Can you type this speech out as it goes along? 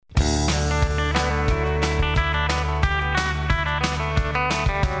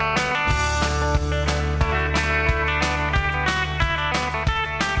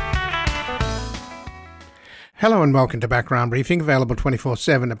Hello and welcome to Background Briefing, available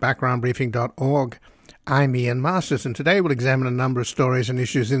 24/7 at backgroundbriefing.org. I'm Ian Masters, and today we'll examine a number of stories and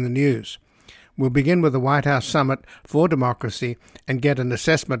issues in the news. We'll begin with the White House Summit for Democracy and get an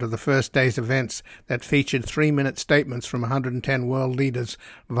assessment of the first day's events that featured 3-minute statements from 110 world leaders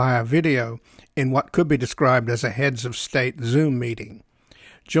via video in what could be described as a heads of state Zoom meeting.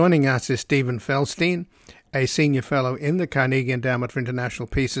 Joining us is Stephen Feldstein, a senior fellow in the Carnegie Endowment for International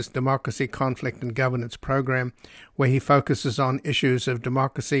Peace's Democracy, Conflict and Governance program, where he focuses on issues of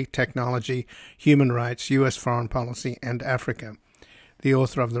democracy, technology, human rights, U.S. foreign policy, and Africa. The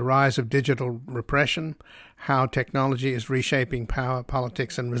author of The Rise of Digital Repression, How Technology is Reshaping Power,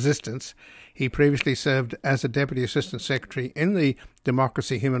 Politics, and Resistance. He previously served as a Deputy Assistant Secretary in the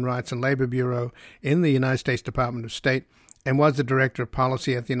Democracy, Human Rights, and Labor Bureau in the United States Department of State, and was the Director of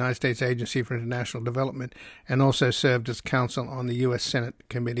Policy at the United States Agency for International Development, and also served as counsel on the U.S. Senate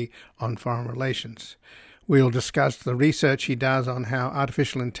Committee on Foreign Relations. We'll discuss the research he does on how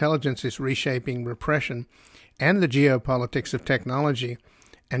artificial intelligence is reshaping repression and the geopolitics of technology,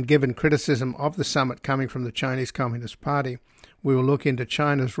 and given criticism of the summit coming from the Chinese Communist Party, we will look into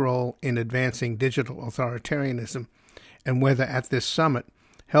China's role in advancing digital authoritarianism and whether at this summit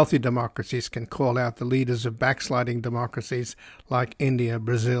healthy democracies can call out the leaders of backsliding democracies like India,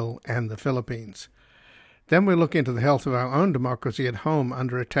 Brazil, and the Philippines. Then we'll look into the health of our own democracy at home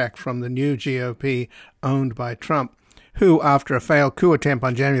under attack from the new GOP owned by Trump, who, after a failed coup attempt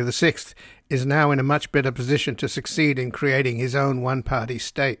on January the 6th, is now in a much better position to succeed in creating his own one-party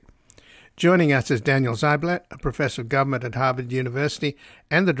state. Joining us is Daniel Ziblatt, a professor of government at Harvard University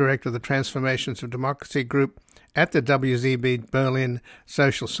and the director of the Transformations of Democracy Group at the WZB Berlin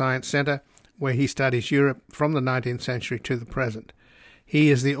Social Science Center, where he studies Europe from the 19th century to the present.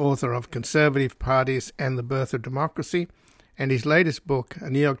 He is the author of Conservative Parties and the Birth of Democracy, and his latest book, a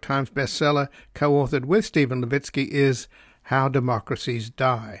New York Times bestseller, co-authored with Stephen Levitsky, is How Democracies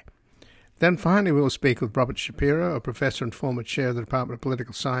Die. Then finally we will speak with Robert Shapiro, a professor and former chair of the Department of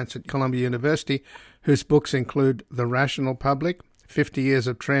Political Science at Columbia University, whose books include The Rational Public, 50 Years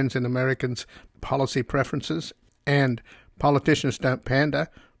of Trends in Americans' Policy Preferences, and Politicians Don't Pander,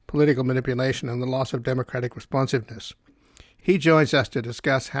 Political Manipulation and the Loss of Democratic Responsiveness. He joins us to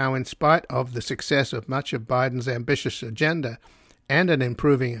discuss how, in spite of the success of much of Biden's ambitious agenda and an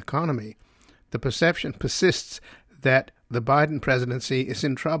improving economy, the perception persists that the Biden presidency is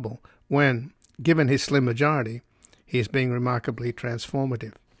in trouble when, given his slim majority, he is being remarkably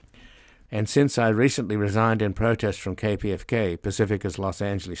transformative. And since I recently resigned in protest from KPFK, Pacifica's Los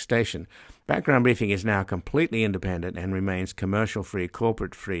Angeles station, Background Briefing is now completely independent and remains commercial-free,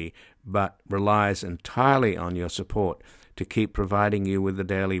 corporate-free, but relies entirely on your support to keep providing you with the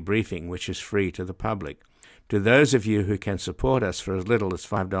daily briefing, which is free to the public. To those of you who can support us for as little as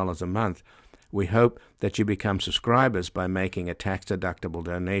 $5 a month, we hope that you become subscribers by making a tax-deductible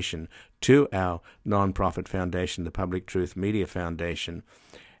donation to our nonprofit foundation, the Public Truth Media Foundation,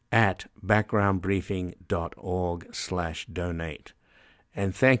 at backgroundbriefing.org/donate.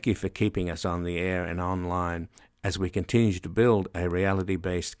 And thank you for keeping us on the air and online as we continue to build a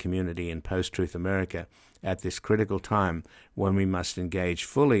reality-based community in post-truth America at this critical time when we must engage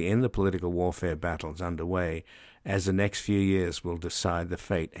fully in the political warfare battles underway, as the next few years will decide the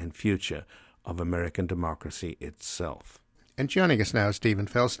fate and future of American democracy itself. And joining us now is Stephen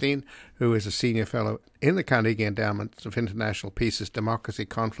Feldstein, who is a senior fellow in the Carnegie Endowment for International Peace's Democracy,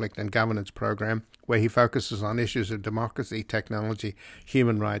 Conflict and Governance program, where he focuses on issues of democracy, technology,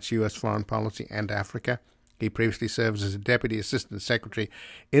 human rights, U.S. foreign policy, and Africa. He previously served as a Deputy Assistant Secretary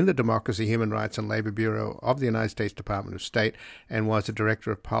in the Democracy, Human Rights, and Labor Bureau of the United States Department of State, and was the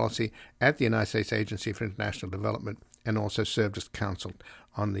Director of Policy at the United States Agency for International Development, and also served as counsel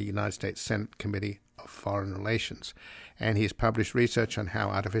on the United States Senate Committee of Foreign Relations. And he has published research on how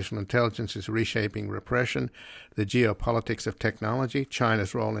artificial intelligence is reshaping repression, the geopolitics of technology,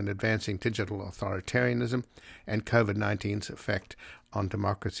 China's role in advancing digital authoritarianism, and COVID-19's effect on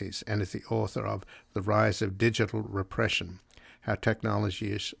democracies, and is the author of The Rise of Digital Repression, How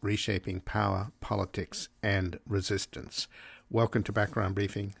Technology is Reshaping Power, Politics, and Resistance. Welcome to Background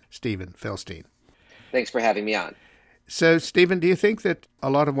Briefing, Stephen Feldstein. Thanks for having me on. So, Stephen, do you think that a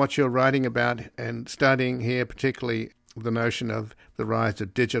lot of what you're writing about and studying here, particularly the notion of the rise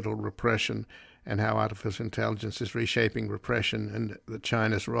of digital repression and how artificial intelligence is reshaping repression and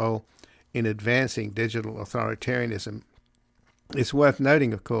China's role in advancing digital authoritarianism, it's worth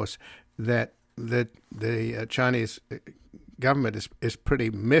noting, of course, that the Chinese government is pretty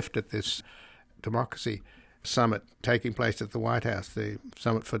miffed at this democracy summit taking place at the White House, the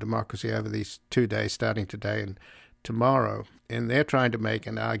Summit for Democracy over these 2 days, starting today and tomorrow, and they're trying to make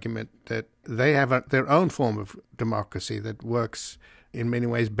an argument that they have their own form of democracy that works in many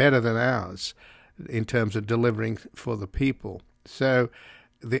ways better than ours in terms of delivering for the people. So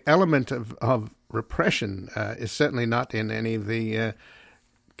the element of repression is certainly not in any of the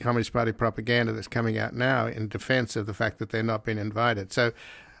Communist Party propaganda that's coming out now in defense of the fact that they're not being invited. So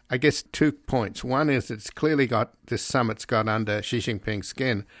I guess 2 points. One is it's clearly this summit's got under Xi Jinping's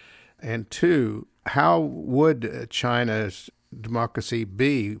skin. And two, how would China's democracy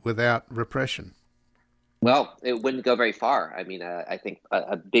be without repression? Well, it wouldn't go very far. I mean, I think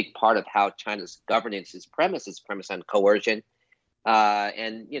a big part of how China's governance is premised on coercion,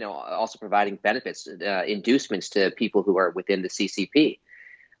 and also providing benefits, inducements to people who are within the CCP.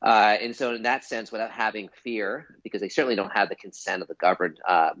 And so, in that sense, without having fear, because they certainly don't have the consent of the governed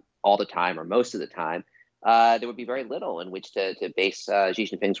all the time or most of the time, there would be very little in which to base Xi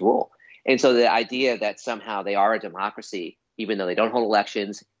Jinping's rule. And so, the idea that somehow they are a democracy, even though they don't hold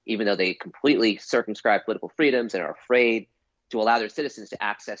elections, even though they completely circumscribe political freedoms and are afraid to allow their citizens to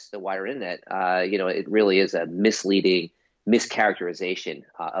access the wider internet, it really is a misleading mischaracterization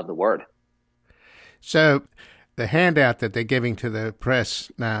of the word. So the handout that they're giving to the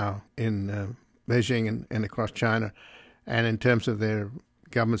press now in Beijing and across China, and in terms of their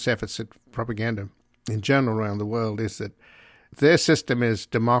government's efforts at propaganda in general around the world, is that their system is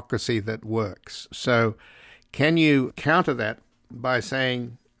democracy that works. So can you counter that by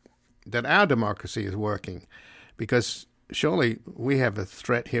saying that our democracy is working? Because surely we have a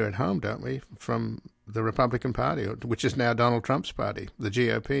threat here at home, don't we, from the Republican Party, which is now Donald Trump's party, the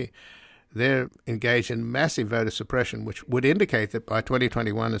GOP. They're engaged in massive voter suppression, which would indicate that by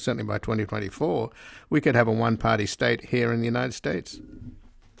 2021 and certainly by 2024, we could have a one-party state here in the United States.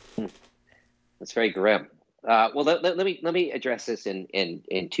 That's very grim. Well, let me address this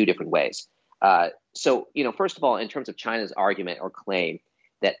in two different ways. So, first of all, in terms of China's argument or claim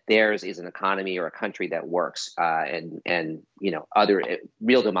that theirs is an economy or a country that works, and other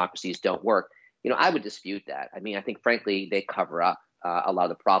real democracies don't work, I would dispute that. I mean, I think, frankly, they cover up a lot of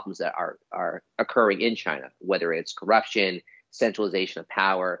the problems that are occurring in China, whether it's corruption, centralization of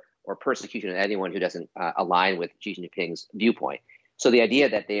power, or persecution of anyone who doesn't align with Xi Jinping's viewpoint. So the idea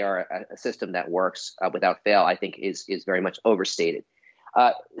that they are a system that works without fail, I think, is very much overstated.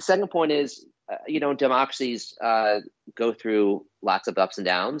 Second point is, democracies go through lots of ups and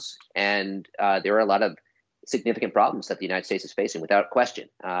downs, and there are a lot of significant problems that the United States is facing, without question.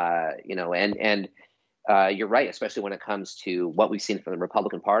 You're right, especially when it comes to what we've seen from the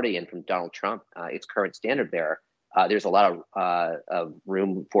Republican Party and from Donald Trump, its current standard bearer. There's a lot of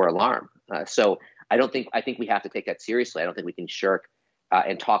room for alarm. So I think we have to take that seriously. I don't think we can shirk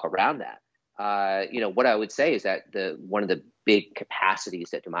and talk around that. What I would say is that one of the big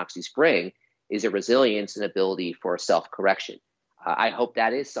capacities that democracies bring is a resilience and ability for self-correction. I hope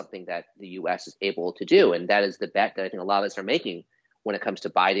that is something that the U.S. is able to do, and that is the bet that I think a lot of us are making when it comes to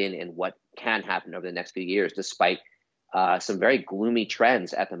Biden and what can happen over the next few years, despite some very gloomy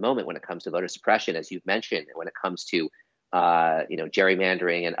trends at the moment when it comes to voter suppression, as you've mentioned, and when it comes to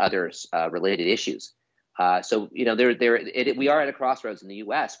gerrymandering and others related issues. We are at a crossroads in the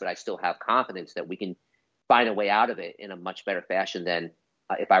U.S., but I still have confidence that we can find a way out of it in a much better fashion than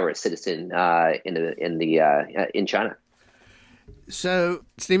if I were a citizen in China. So,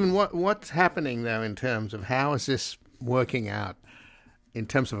 Stephen, what's happening though in terms of how is this working out in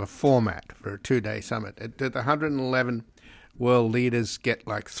terms of a format for a 2-day summit? Did the 111 world leaders get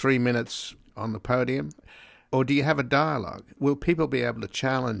like 3 minutes on the podium? Or do you have a dialogue? Will people be able to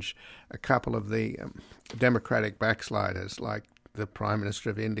challenge a couple of the democratic backsliders like the Prime Minister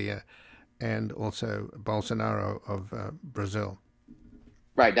of India and also Bolsonaro of Brazil?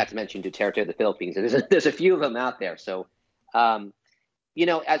 Right, not to mention Duterte of the Philippines. There's a few of them out there. So, the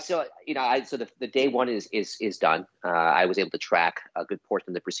day one is done. I was able to track a good portion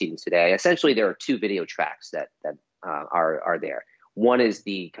of the proceedings today. Essentially, there are 2 video tracks that are there. One is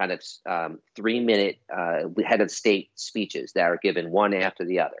the kind of 3-minute head of state speeches that are given one after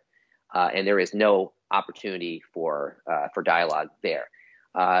the other, and there is no opportunity for dialogue there.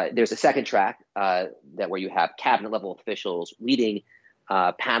 There's a second track where you have cabinet level officials leading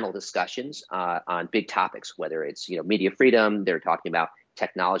panel discussions on big topics, whether it's media freedom. They're talking about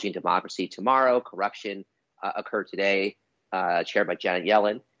technology and democracy tomorrow. Corruption occurred today, chaired by Janet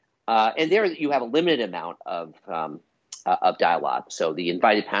Yellen, and there you have a limited amount of dialogue. So the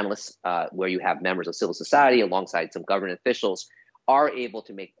invited panelists, where you have members of civil society alongside some government officials, are able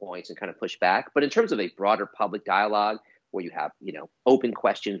to make points and kind of push back. But in terms of a broader public dialogue, where you have open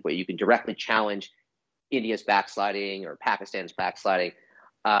questions, where you can directly challenge India's backsliding or Pakistan's backsliding,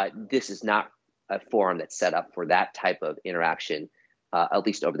 this is not a forum that's set up for that type of interaction, at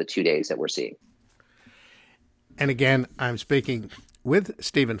least over the 2 days that we're seeing. And again, I'm speaking with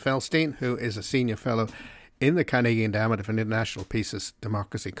Stephen Feldstein, who is a senior fellow in the Carnegie Endowment for International Peace,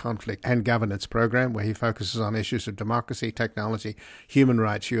 Democracy, Conflict and Governance program, where he focuses on issues of democracy, technology, human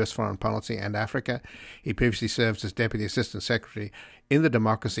rights, U.S. foreign policy, and Africa. He previously served as Deputy Assistant Secretary in the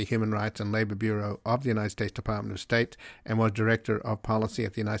Democracy, Human Rights and Labor Bureau of the United States Department of State and was Director of Policy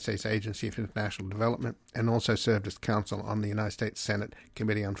at the United States Agency for International Development, and also served as counsel on the United States Senate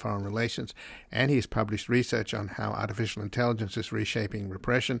Committee on Foreign Relations. And he's published research on how artificial intelligence is reshaping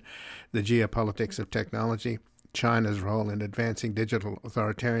repression, the geopolitics of technology, China's role in advancing digital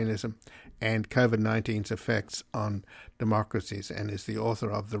authoritarianism, and COVID-19's effects on democracies, and is the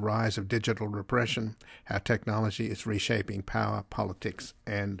author of The Rise of Digital Repression, How Technology is Reshaping Power, Politics,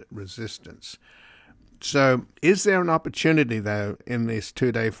 and Resistance. So is there an opportunity, though, in this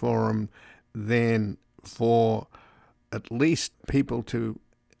two-day forum then for at least people to,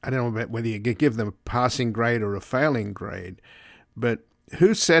 I don't know whether you could give them a passing grade or a failing grade, but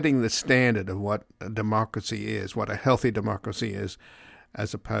who's setting the standard of what a democracy is, what a healthy democracy is,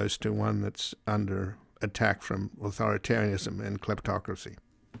 as opposed to one that's under attack from authoritarianism and kleptocracy?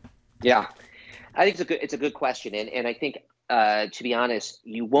 Yeah, I think it's a good question, and I think to be honest,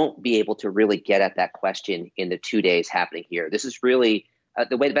 you won't be able to really get at that question in the 2 days happening here. This is really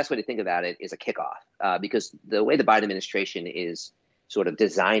the best way to think about it is a kickoff, because the way the Biden administration is sort of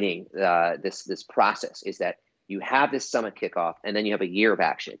designing this process is that you have this summit kickoff, and then you have a year of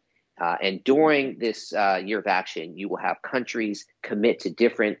action. And during this year of action, you will have countries commit to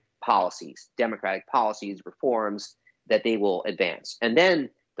different policies, democratic policies, reforms that they will advance. And then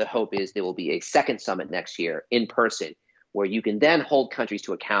the hope is there will be a second summit next year in person, where you can then hold countries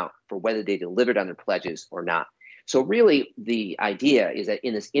to account for whether they delivered on their pledges or not. So really, the idea is that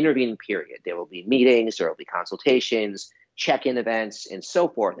in this intervening period, there will be meetings, there will be consultations, check-in events, and so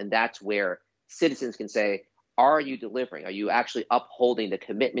forth. And that's where citizens can say, are you delivering? Are you actually upholding the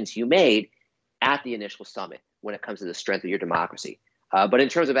commitments you made at the initial summit when it comes to the strength of your democracy? But in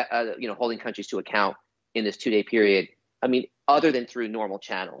terms of holding countries to account in this 2 day period, I mean, other than through normal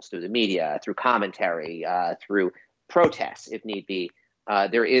channels, through the media, through commentary, through protests, if need be,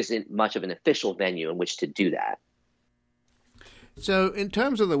 there isn't much of an official venue in which to do that. So in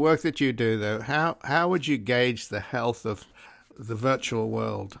terms of the work that you do, though, how would you gauge the health of the virtual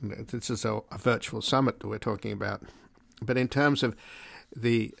world? This is a virtual summit that we're talking about. But in terms of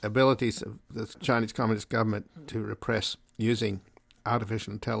the abilities of the Chinese Communist government to repress using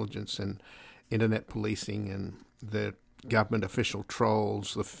artificial intelligence and internet policing and the government official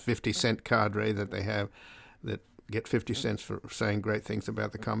trolls, the 50-cent cadre that they have that get 50 cents for saying great things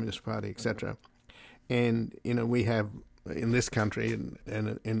about the Communist Party, etc. And, we have in this country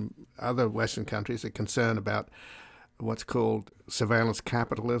and in other Western countries a concern about what's called surveillance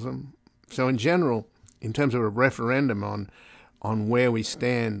capitalism. So in general, in terms of a referendum on where we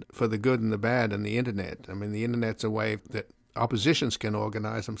stand for the good and the bad and the internet, I mean, the internet's a way that oppositions can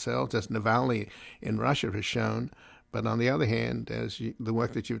organize themselves, as Navalny in Russia has shown. But on the other hand, the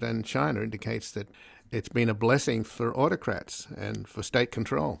work that you've done in China indicates that it's been a blessing for autocrats and for state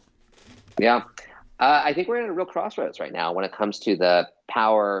control. Yeah. I think we're at a real crossroads right now when it comes to the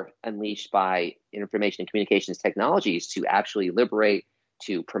power unleashed by information and communications technologies to actually liberate,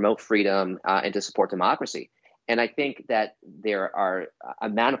 to promote freedom, and to support democracy. And I think that there are a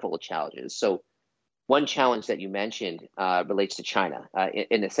manifold of challenges. So one challenge that you mentioned relates to China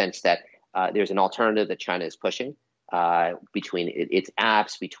in the sense that there's an alternative that China is pushing between its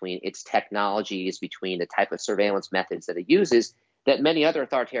apps, between its technologies, between the type of surveillance methods that it uses that many other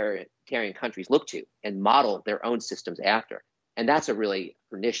authoritarian countries look to and model their own systems after. And that's a really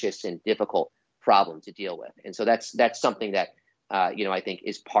pernicious and difficult problem to deal with. And so that's something that, I think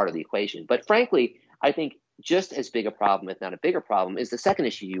is part of the equation. But frankly, I think just as big a problem, if not a bigger problem, is the second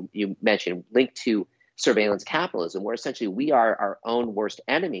issue you mentioned linked to surveillance capitalism, where essentially we are our own worst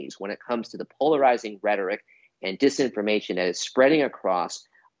enemies when it comes to the polarizing rhetoric and disinformation that is spreading across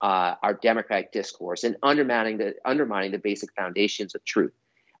our democratic discourse and undermining the basic foundations of truth.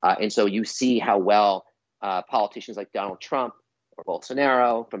 And so you see how well politicians like Donald Trump or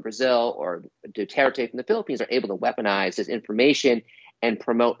Bolsonaro from Brazil or Duterte from the Philippines are able to weaponize this information and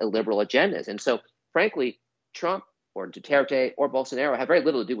promote illiberal agendas. And so, frankly, Trump or Duterte or Bolsonaro have very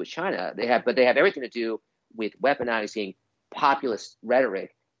little to do with China. They have everything to do with weaponizing populist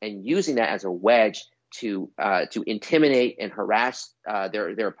rhetoric and using that as a wedge to intimidate and harass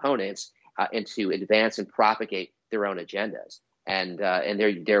their opponents and to advance and propagate their own agendas. And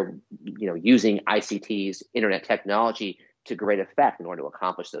they're using ICTs, internet technology, to great effect in order to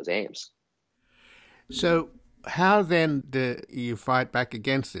accomplish those aims. So how then do you fight back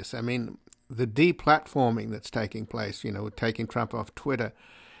against this? I mean, the deplatforming that's taking place, taking Trump off Twitter,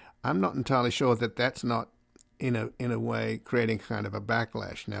 I'm not entirely sure that that's not in a way creating kind of a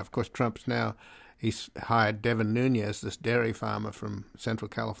backlash. Now, of course, he's hired Devin Nunes, this dairy farmer from Central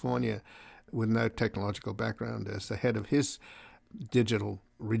California with no technological background, as the head of his digital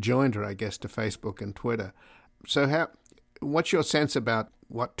rejoinder, I guess, to Facebook and Twitter. So what's your sense about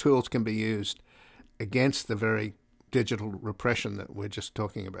what tools can be used against the very digital repression that we're just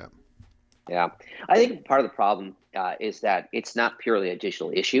talking about? Yeah, I think part of the problem is that it's not purely a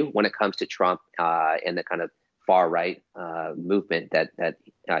digital issue when it comes to Trump and the kind of far right movement that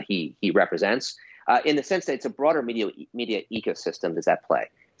he represents, in the sense that it's a broader media ecosystem that's at play.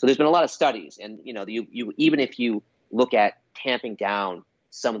 So there's been a lot of studies, and you even if you look at tamping down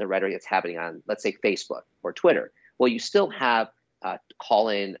some of the rhetoric that's happening on, let's say, Facebook or Twitter, well, you still have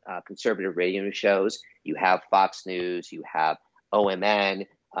call-in conservative radio shows. You have Fox News. You have OMN.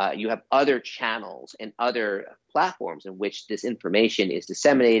 You have other channels and other platforms in which this information is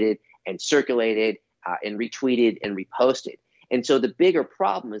disseminated and circulated and retweeted and reposted. And so the bigger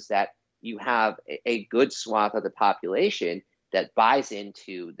problem is that you have a good swath of the population that buys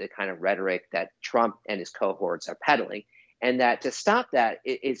into the kind of rhetoric that Trump and his cohorts are peddling. And that to stop that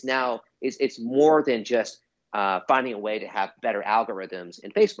it's more than just finding a way to have better algorithms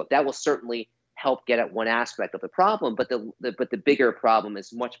in Facebook. That will certainly help get at one aspect of the problem, but the bigger problem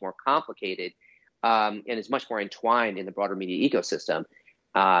is much more complicated and is much more entwined in the broader media ecosystem.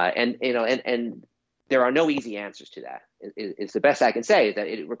 And there are no easy answers to that. It's the best I can say, is that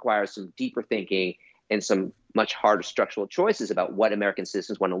it requires some deeper thinking and some much harder structural choices about what American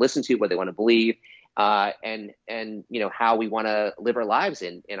citizens want to listen to, what they want to believe, and how we want to live our lives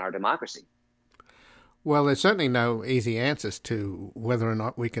in our democracy. Well, there's certainly no easy answers to whether or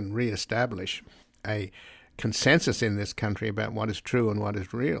not we can reestablish a consensus in this country about what is true and what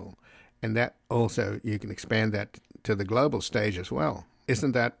is real. And that also, you can expand that to the global stage as well.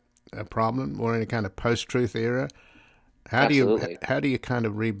 Isn't that a problem? Or in a kind of post-truth era? How do you kind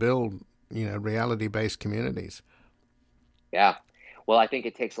of rebuild, reality-based communities? Yeah. Well, I think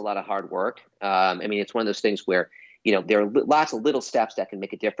it takes a lot of hard work. It's one of those things where there are lots of little steps that can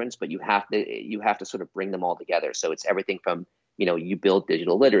make a difference, but you have to sort of bring them all together. So it's everything from, you build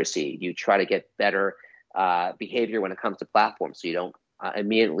digital literacy, you try to get better behavior when it comes to platforms, so you don't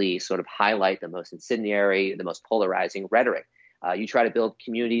immediately sort of highlight the most incendiary, the most polarizing rhetoric. You try to build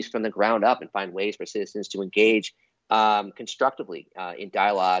communities from the ground up and find ways for citizens to engage constructively in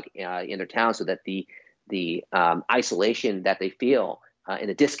dialogue in their town, so that the isolation that they feel and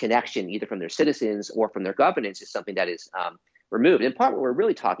the disconnection either from their citizens or from their governance is something that is removed. In part, what we're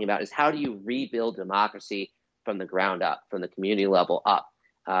really talking about is how do you rebuild democracy from the ground up, from the community level up.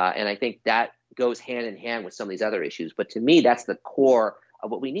 And I think that goes hand in hand with some of these other issues. But to me, that's the core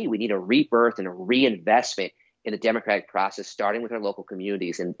of what we need. We need a rebirth and a reinvestment in the democratic process, starting with our local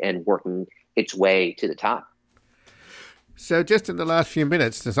communities and working its way to the top. So just in the last few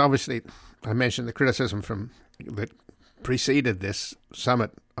minutes, there's obviously, I mentioned the criticism that preceded this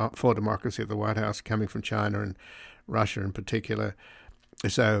summit for democracy at the White House, coming from China and Russia in particular.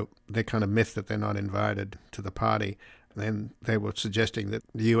 So they kind of myth that they're not invited to the party. And then they were suggesting that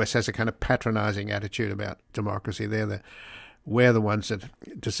the U.S. has a kind of patronizing attitude about democracy. We're the ones that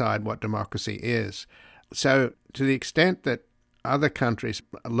decide what democracy is. So to the extent that other countries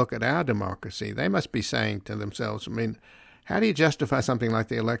look at our democracy, they must be saying to themselves, how do you justify something like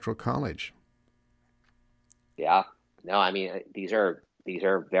the Electoral College? Yeah. No, these are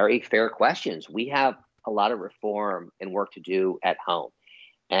very fair questions. We have a lot of reform and work to do at home.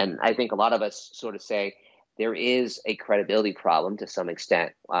 And I think a lot of us sort of say there is a credibility problem to some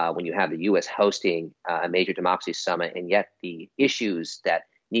extent when you have the U.S. hosting a major democracy summit, and yet the issues that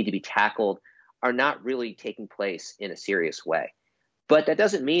need to be tackled are not really taking place in a serious way. But that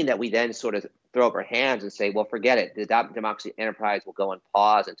doesn't mean that we then sort of throw up our hands and say, well, forget it. The democracy enterprise will go on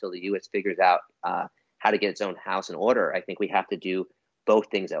pause until the U.S. figures out how to get its own house in order. I think we have to do both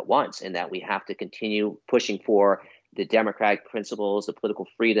things at once, and that we have to continue pushing for the democratic principles, the political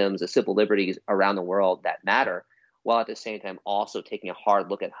freedoms, the civil liberties around the world that matter, while at the same time also taking a hard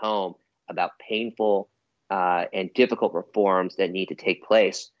look at home about painful and difficult reforms that need to take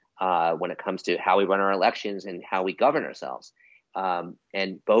place when it comes to how we run our elections and how we govern ourselves.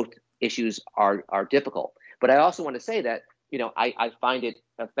 And both issues are difficult. But I also want to say that, I find it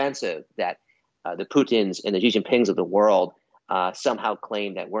offensive that the Putins and the Xi Jinpings of the world somehow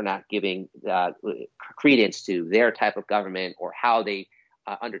claim that we're not giving credence to their type of government or how they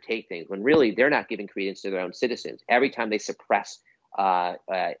undertake things, when really they're not giving credence to their own citizens. Every time they suppress lock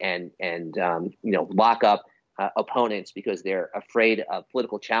up opponents because they're afraid of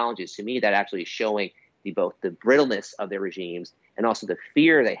political challenges. To me, that actually is showing both the brittleness of their regimes and also the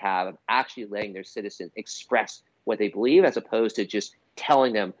fear they have of actually letting their citizens express what they believe, as opposed to just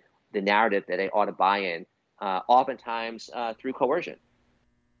telling them the narrative that they ought to buy in, oftentimes through coercion.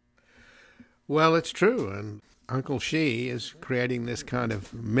 Well, it's true, and Uncle Xi is creating this kind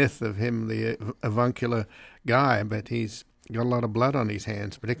of myth of him, the avuncular guy, but he's got a lot of blood on his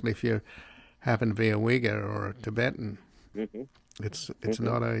hands, particularly if you happen to be a Uyghur or a Tibetan. Mm-hmm. It's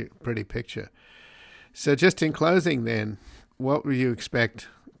not a pretty picture. So just in closing then, what will you expect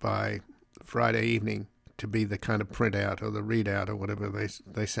by Friday evening to be the kind of printout or the readout or whatever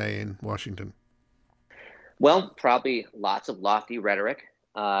they say in Washington? Well, probably lots of lofty rhetoric.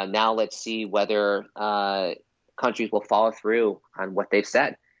 Now let's see whether countries will follow through on what they've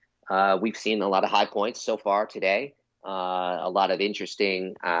said. We've seen a lot of high points so far today, a lot of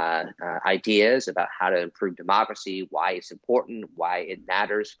interesting ideas about how to improve democracy, why it's important, why it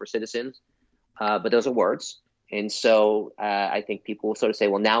matters for citizens. But those are words. And so I think people will sort of say,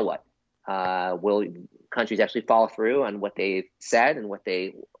 well, now what? Will countries actually follow through on what they've said and what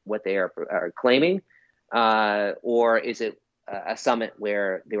they are claiming? Or is it a summit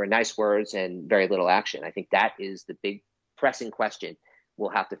where there were nice words and very little action? I think that is the big pressing question we'll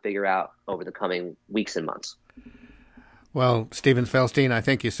have to figure out over the coming weeks and months. Well, Stephen Feldstein, I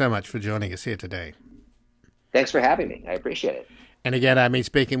thank you so much for joining us here today. Thanks for having me. I appreciate it. And again, I'm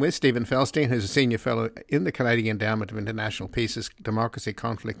speaking with Stephen Feldstein, who's a senior fellow in the Canadian Endowment of International Peace, Democracy,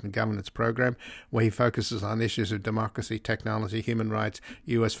 Conflict and Governance program, where he focuses on issues of democracy, technology, human rights,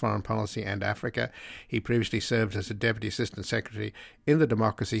 U.S. foreign policy, and Africa. He previously served as a Deputy Assistant Secretary in the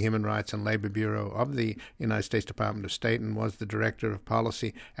Democracy, Human Rights and Labor Bureau of the United States Department of State and was the Director of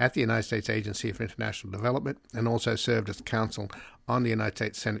Policy at the United States Agency for International Development, and also served as counsel on the United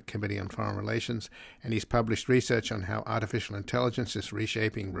States Senate Committee on Foreign Relations, and he's published research on how artificial intelligence is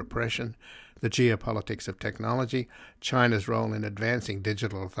reshaping repression, the geopolitics of technology, China's role in advancing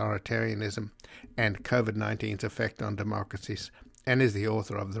digital authoritarianism, and COVID-19's effect on democracies, and is the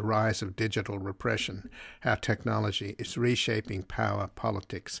author of The Rise of Digital Repression, How Technology is Reshaping Power,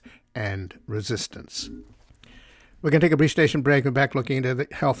 Politics, and Resistance. We're going to take a brief station break. We're back looking into the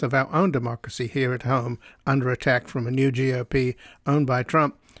health of our own democracy here at home, under attack from a new GOP owned by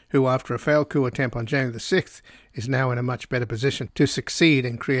Trump, who, after a failed coup attempt on January the 6th, is now in a much better position to succeed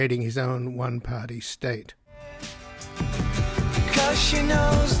in creating his own one-party state. 'Cause she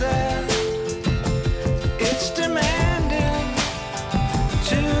knows that it's demanding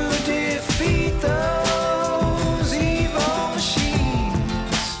to defeat those evil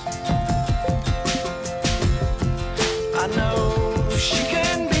machines. I know she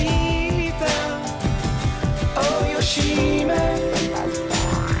can beat them. Oh, you're she-man.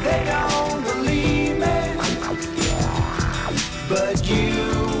 They don't believe me. But you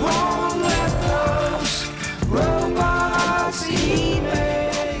won't let those robots eat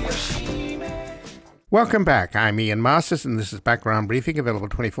me. Welcome back. I'm Ian Masters, and this is Background Briefing, available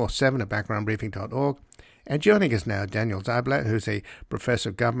 24/7 at backgroundbriefing.org. And joining us now, Daniel Ziblatt, who's a professor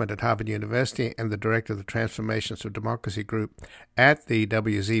of government at Harvard University and the director of the Transformations of Democracy group at the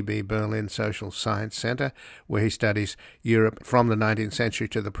WZB Berlin Social Science Center, where he studies Europe from the 19th century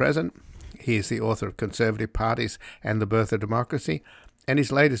to the present. He is the author of Conservative Parties and the Birth of Democracy, and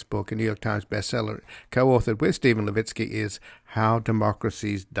his latest book, a New York Times bestseller, co-authored with Stephen Levitsky, is How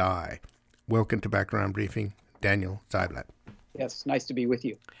Democracies Die. Welcome to Background Briefing, Daniel Ziblatt. Yes, nice to be with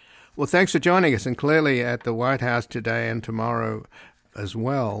you. Well, thanks for joining us. And clearly at the White House today and tomorrow as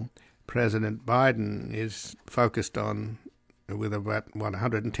well, President Biden is focused on, with about,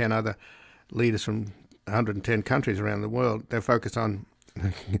 110 other leaders from 110 countries around the world, they're focused on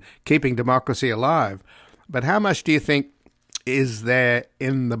keeping democracy alive. But how much do you think is there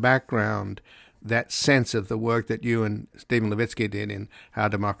in the background, that sense of the work that you and Stephen Levitsky did in How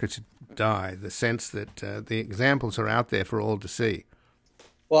Democracies Die, the sense that the examples are out there for all to see?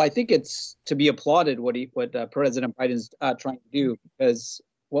 Well, I think it's to be applauded what President Biden's trying to do, because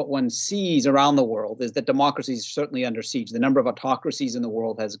what one sees around the world is that democracy is certainly under siege. The number of autocracies in the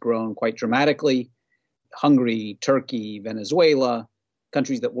world has grown quite dramatically. Hungary, Turkey, Venezuela,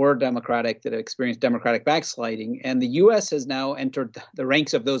 countries that were democratic, that have experienced democratic backsliding. And the U.S. has now entered the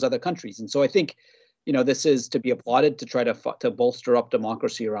ranks of those other countries. And so I think, this is to be applauded, to try to bolster up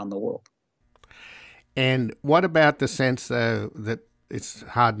democracy around the world. And what about the sense, though, that it's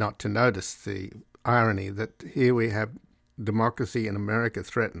hard not to notice the irony that here we have democracy in America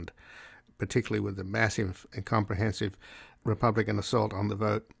threatened, particularly with the massive and comprehensive Republican assault on the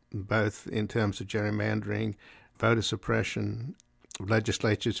vote, both in terms of gerrymandering, voter suppression,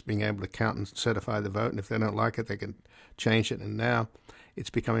 legislatures being able to count and certify the vote, and if they don't like it, they can change it. And now it's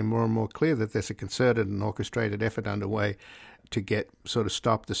becoming more and more clear that there's a concerted and orchestrated effort underway to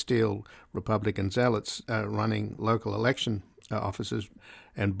stop the steal Republican zealots running local election offices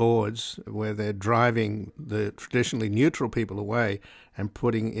and boards, where they're driving the traditionally neutral people away and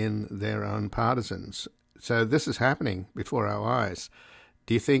putting in their own partisans. So this is happening before our eyes.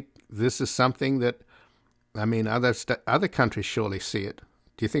 Do you think this is something that, other countries surely see it?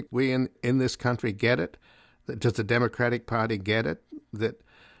 Do you think we in this country get it? Does the Democratic Party get it, that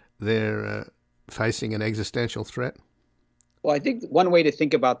they're facing an existential threat? Well, I think one way to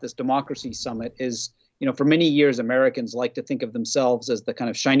think about this democracy summit is, for many years, Americans like to think of themselves as the kind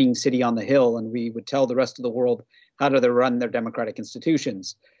of shining city on the hill, and we would tell the rest of the world how do they run their democratic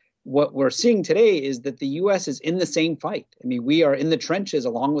institutions. What we're seeing today is that the U.S. is in the same fight. We are in the trenches,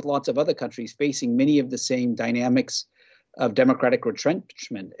 along with lots of other countries, facing many of the same dynamics of democratic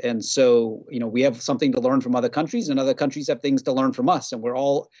retrenchment. And so, we have something to learn from other countries, and other countries have things to learn from us. And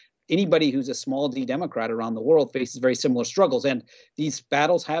anybody who's a small d Democrat around the world faces very similar struggles. And these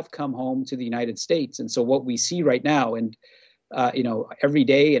battles have come home to the United States. And so what we see right now, and, every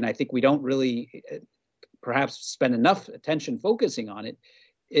day, and I think we don't really perhaps spend enough attention focusing on it,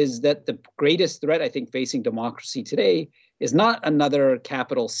 is that the greatest threat, I think, facing democracy today is not another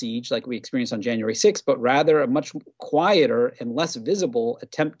Capitol siege like we experienced on January 6th, but rather a much quieter and less visible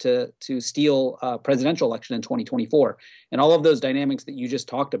attempt to steal a presidential election in 2024. And all of those dynamics that you just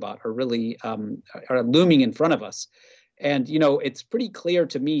talked about are really are looming in front of us. And, it's pretty clear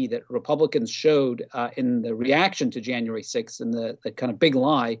to me that Republicans showed in the reaction to January 6th and the kind of big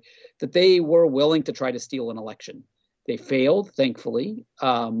lie that they were willing to try to steal an election. They failed, thankfully.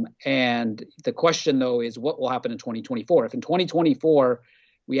 And the question, though, is what will happen in 2024? If in 2024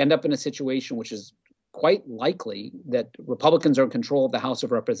 we end up in a situation which is quite likely that Republicans are in control of the House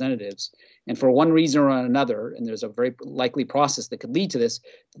of Representatives, and for one reason or another, and there's a very likely process that could lead to this,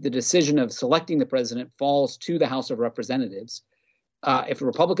 the decision of selecting the president falls to the House of Representatives. If the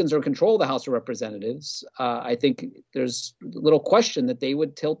Republicans are in control of the House of Representatives, I think there's little question that they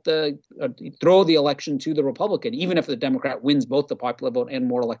would throw the election to the Republican, even if the Democrat wins both the popular vote and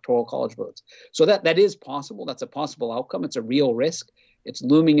more electoral college votes. So that is possible. That's a possible outcome. It's a real risk. It's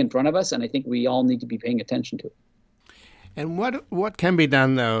looming in front of us, and I think we all need to be paying attention to it. And what can be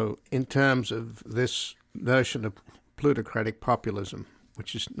done, though, in terms of this notion of plutocratic populism,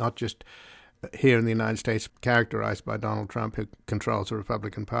 which is not just here in the United States characterized by Donald Trump, who controls the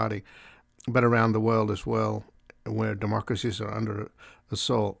Republican Party, but around the world as well, where democracies are under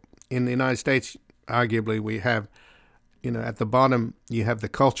assault. In the United States, arguably, we have, at the bottom, you have the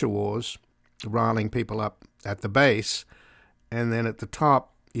culture wars, riling people up at the base, and then at the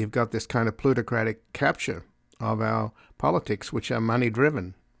top, you've got this kind of plutocratic capture of our politics, which are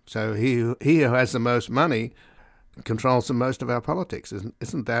money-driven. So he who has the most money controls the most of our politics.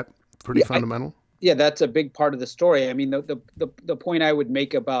 Isn't that pretty fundamental? Yeah, that's a big part of the story. The point I would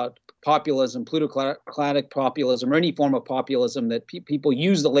make about populism, plutocratic populism, or any form of populism, that people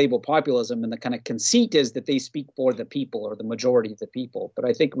use the label populism, and the kind of conceit is that they speak for the people or the majority of the people. But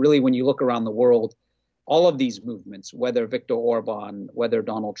I think really when you look around the world, all of these movements, whether Viktor Orban, whether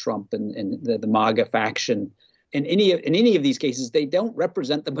Donald Trump and the MAGA faction, in any of these cases, they don't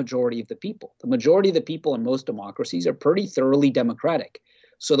represent the majority of the people. The majority of the people in most democracies are pretty thoroughly democratic.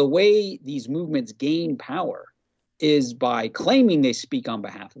 So the way these movements gain power is by claiming they speak on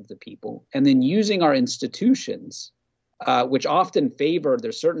behalf of the people, and then using our institutions, which often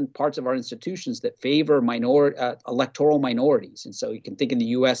there's certain parts of our institutions that favor electoral minorities. And so you can think in the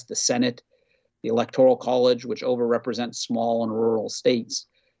U.S., the Senate, the Electoral College, which overrepresents small and rural states.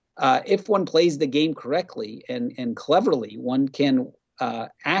 If one plays the game correctly and cleverly, one can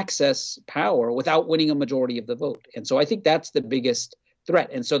access power without winning a majority of the vote. And so I think that's the biggest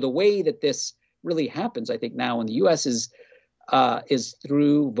threat. And so the way that this really happens, I think now in the U.S. is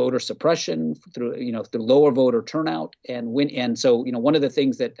through voter suppression, through lower voter turnout, and so one of the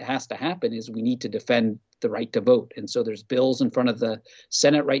things that has to happen is we need to defend the right to vote. And so there's bills in front of the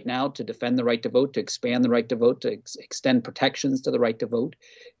Senate right now to defend the right to vote, to expand the right to vote, to extend protections to the right to vote.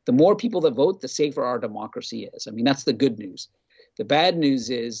 The more people that vote, the safer our democracy is. That's the good news. The bad news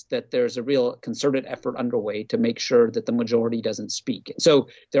is that there's a real concerted effort underway to make sure that the majority doesn't speak. So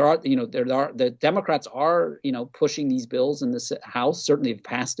the Democrats are, pushing these bills in the House. Certainly have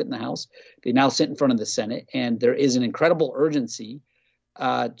passed it in the House. They now sit in front of the Senate, and there is an incredible urgency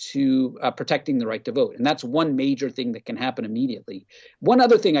to protecting the right to vote. And that's one major thing that can happen immediately. One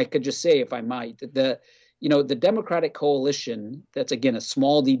other thing I could just say, if I might, the Democratic coalition, that's again a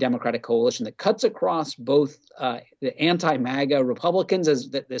small d Democratic coalition that cuts across both the anti-MAGA Republicans, as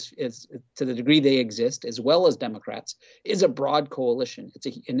that this is to the degree they exist, as well as Democrats, is a broad coalition.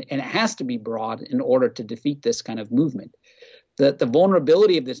 And it has to be broad in order to defeat this kind of movement. The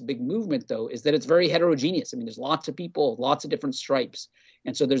vulnerability of this big movement, though, is that it's very heterogeneous. I mean, there's lots of people, lots of different stripes.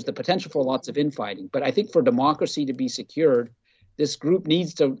 And so there's the potential for lots of infighting. But I think for democracy to be secured, this group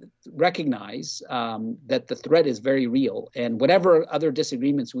needs to recognize that the threat is very real. And whatever other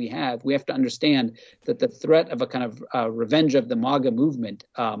disagreements we have to understand that the threat of a kind of revenge of the MAGA movement,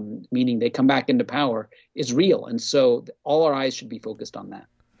 meaning they come back into power, is real. And so all our eyes should be focused on that.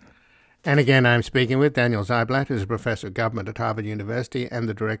 And again, I'm speaking with Daniel Ziblatt, who's a professor of government at Harvard University and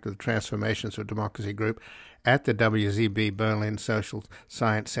the director of the Transformations of Democracy group at the WZB Berlin Social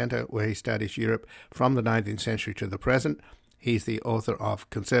Science Center, where he studies Europe from the 19th century to the present. He's the author of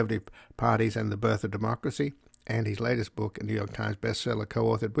Conservative Parties and the Birth of Democracy, and his latest book, a New York Times bestseller,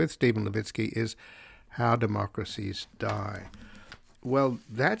 co-authored with Stephen Levitsky, is How Democracies Die. Well,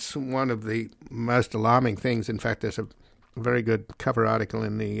 that's one of the most alarming things. In fact, there's a very good cover article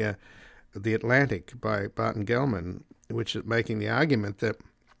in the Atlantic by Barton Gellman, which is making the argument that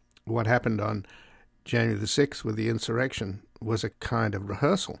what happened on January the 6th with the insurrection was a kind of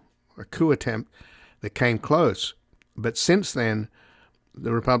rehearsal, a coup attempt that came close. But since then,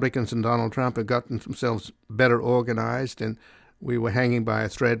 the Republicans and Donald Trump have gotten themselves better organized, and we were hanging by a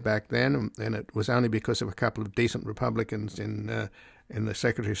thread back then, and it was only because of a couple of decent Republicans in the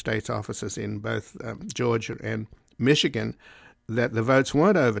Secretary of State's offices in both Georgia and Michigan that the votes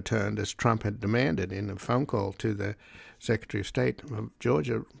weren't overturned as Trump had demanded in a phone call to the Secretary of State of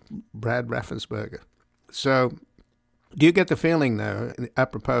Georgia, Brad Raffensperger. So do you get the feeling, though,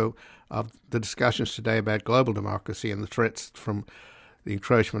 apropos of the discussions today about global democracy and the threats from the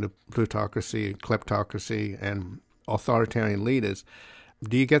encroachment of plutocracy, kleptocracy, and authoritarian leaders,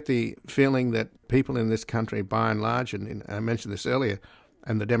 do you get the feeling that people in this country, by and large, and I mentioned this earlier,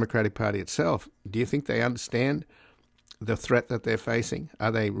 and the Democratic Party itself, do you think they understand the threat that they're facing?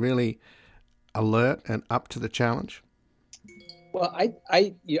 Are they really alert and up to the challenge? Well,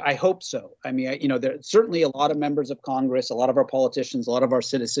 I hope so. I mean, there's certainly a lot of members of Congress, a lot of our politicians, a lot of our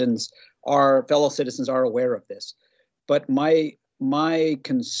citizens, our fellow citizens are aware of this. But my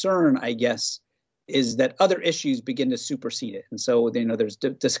concern, I guess, is that other issues begin to supersede it. And so, there's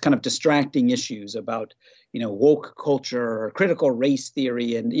this kind of distracting issues about, woke culture or critical race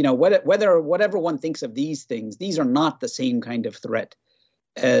theory. And, whatever one thinks of these things, these are not the same kind of threat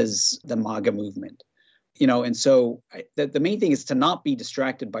as the MAGA movement. And so the main thing is to not be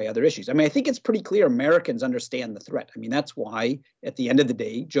distracted by other issues. I mean, I think it's pretty clear Americans understand the threat. I mean, that's why at the end of the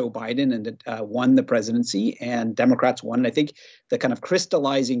day, Joe Biden won the presidency and Democrats won. And I think the kind of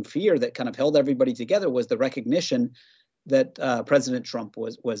crystallizing fear that kind of held everybody together was the recognition that President Trump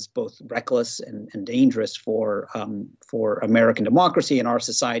was both reckless and dangerous for American democracy and our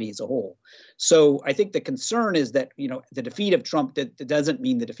society as a whole. So I think the concern is that, the defeat of Trump, that doesn't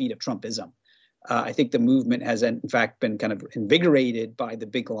mean the defeat of Trumpism. I think the movement has, in fact, been kind of invigorated by the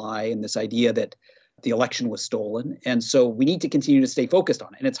big lie and this idea that the election was stolen. And so we need to continue to stay focused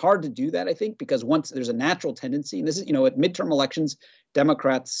on it. And it's hard to do that, I think, because once there's a natural tendency, and this is, at midterm elections,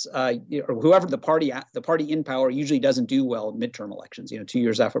 Democrats or whoever the party in power usually doesn't do well in midterm elections, 2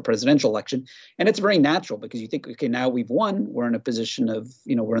 years after a presidential election. And it's very natural because you think, okay, now we've won. We're in a position of,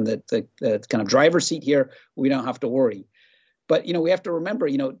 we're in the kind of driver's seat here. We don't have to worry. But, we have to remember,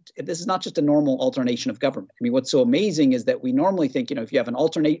 this is not just a normal alternation of government. I mean, what's so amazing is that we normally think, if you have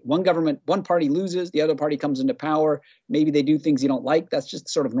one government, one party loses, the other party comes into power, maybe they do things you don't like. That's just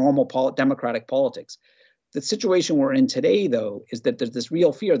sort of normal democratic politics. The situation we're in today, though, is that there's this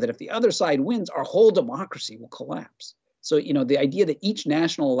real fear that if the other side wins, our whole democracy will collapse. So, the idea that each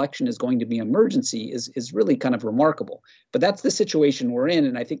national election is going to be an emergency is really kind of remarkable. But that's the situation we're in.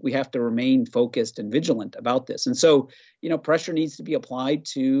 And I think we have to remain focused and vigilant about this. And so, pressure needs to be applied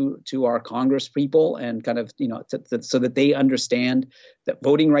to our Congress people and kind of, so that they understand that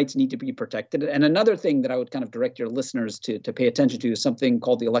voting rights need to be protected. And another thing that I would kind of direct your listeners to pay attention to is something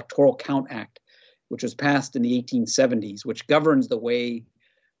called the Electoral Count Act, which was passed in the 1870s, which governs the way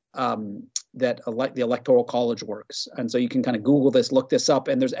that the Electoral College works. And so you can kind of Google this, look this up,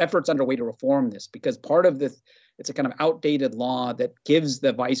 and there's efforts underway to reform this because part of this, it's a kind of outdated law that gives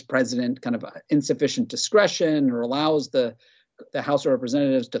the vice president kind of insufficient discretion or allows the House of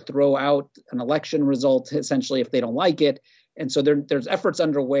Representatives to throw out an election result, essentially, if they don't like it. And so there's efforts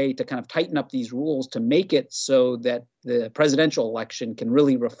underway to kind of tighten up these rules to make it so that the presidential election can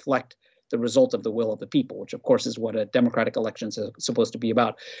really reflect the result of the will of the people, which of course is what a democratic election is supposed to be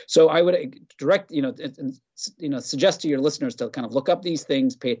about. So I would suggest to your listeners to kind of look up these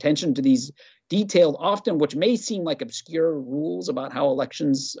things, pay attention to these detailed, often which may seem like obscure rules about how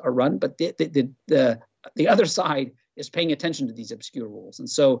elections are run, but the other side is paying attention to these obscure rules. And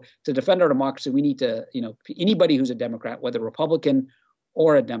so to defend our democracy, we need to, anybody who's a Democrat, whether Republican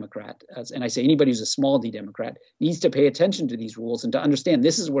or a Democrat, and I say anybody who's a small d Democrat, needs to pay attention to these rules and to understand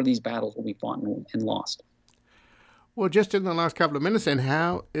this is where these battles will be fought and lost. Well, just in the last couple of minutes then,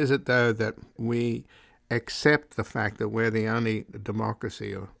 how is it, though, that we accept the fact that we're the only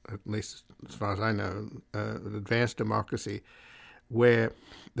democracy, or at least as far as I know, an advanced democracy, where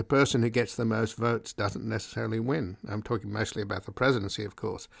the person who gets the most votes doesn't necessarily win? I'm talking mostly about the presidency, of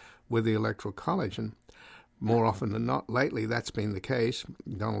course, with the Electoral College. And more often than not, lately, that's been the case.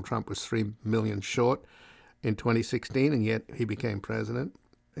 Donald Trump was 3 million short in 2016, and yet he became president.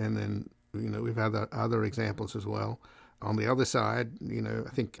 And then, we've had other examples as well. On the other side, I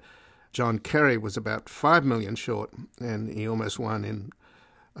think John Kerry was about 5 million short, and he almost won in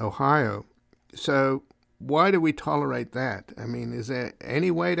Ohio. So why do we tolerate that? I mean, is there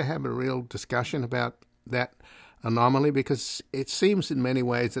any way to have a real discussion about that anomaly? Because it seems in many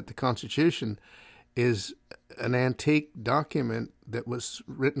ways that the Constitution is an antique document that was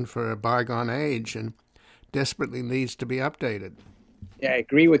written for a bygone age and desperately needs to be updated. Yeah, I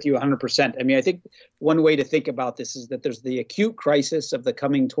agree with you 100%. I mean, I think one way to think about this is that there's the acute crisis of the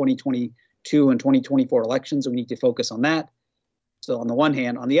coming 2022 and 2024 elections, and we need to focus on that. So on the one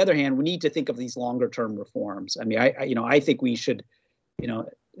hand, on the other hand, we need to think of these longer term reforms. I mean, I think we should,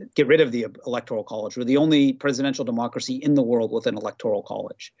 get rid of the Electoral College. We're the only presidential democracy in the world with an Electoral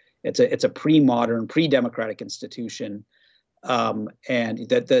College. It's a pre-modern, pre-democratic institution, and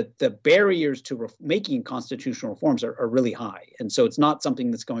the barriers to making constitutional reforms are really high. And so it's not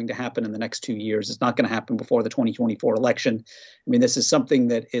something that's going to happen in the next 2 years. It's not going to happen before the 2024 election. I mean, this is something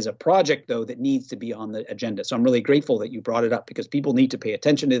that is a project, though, that needs to be on the agenda. So I'm really grateful that you brought it up, because people need to pay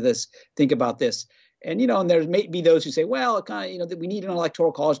attention to this, think about this. And, and there may be those who say, well, that we need an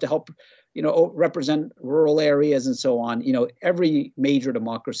Electoral College to help represent rural areas and so on. Every major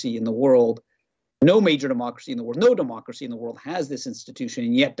democracy in the world, no democracy in the world has this institution,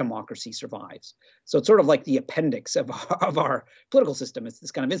 and yet democracy survives. So it's sort of like the appendix of our political system. It's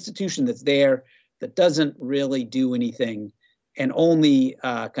this kind of institution that's there that doesn't really do anything, and only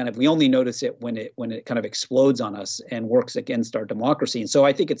we only notice it when it kind of explodes on us and works against our democracy. And so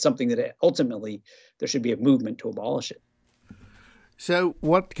I think it's something that ultimately there should be a movement to abolish it. So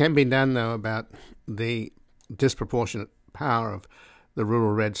what can be done, though, about the disproportionate power of the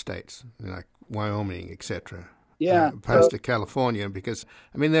rural red states, like Wyoming, etc., opposed to California? Because,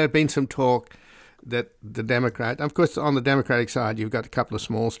 there have been some talk that of course, on the Democratic side, you've got a couple of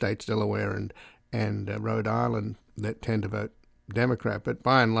small states, Delaware and Rhode Island, that tend to vote Democrat. But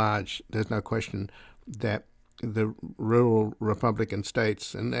by and large, there's no question that the rural Republican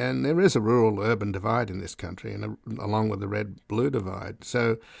states, and there is a rural-urban divide in this country, and along with the red-blue divide.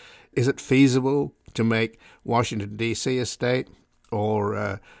 So is it feasible to make Washington, D.C. a state,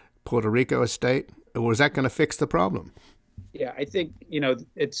 or Puerto Rico a state, or is that going to fix the problem? Yeah, I think,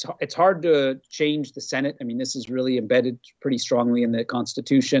 it's hard to change the Senate. I mean, this is really embedded pretty strongly in the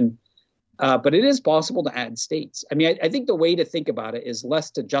Constitution. But it is possible to add states. I mean, I think the way to think about it is less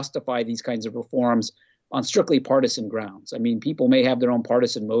to justify these kinds of reforms on strictly partisan grounds. I mean, people may have their own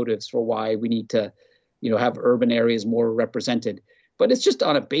partisan motives for why we need to, have urban areas more represented. But it's just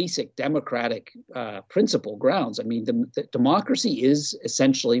on a basic democratic principle grounds. I mean, the democracy is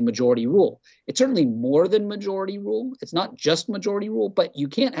essentially majority rule. It's certainly more than majority rule. It's not just majority rule, but you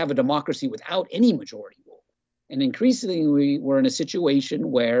can't have a democracy without any majority rule. And increasingly, we're in a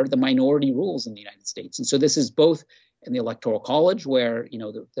situation where the minority rules in the United States. And so this is both in the Electoral College, where,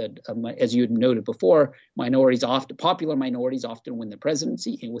 as you had noted before, popular minorities often win the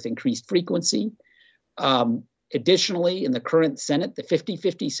presidency and with increased frequency. Additionally, in the current Senate, the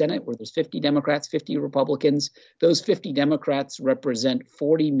 50-50 Senate, where there's 50 Democrats, 50 Republicans, those 50 Democrats represent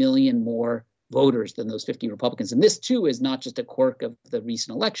 40 million more voters than those 50 Republicans. And this, too, is not just a quirk of the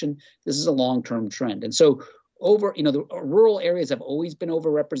recent election. This is a long-term trend. And so the rural areas have always been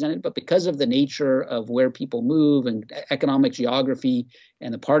overrepresented, but because of the nature of where people move and economic geography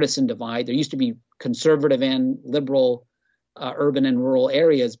and the partisan divide, there used to be conservative and liberal urban and rural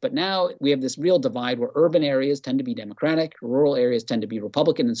areas. But now we have this real divide where urban areas tend to be Democratic, rural areas tend to be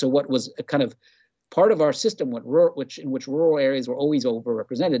Republican. And so what was a kind of part of our system, in which rural areas were always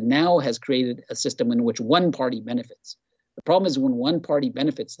overrepresented, now has created a system in which one party benefits. The problem is when one party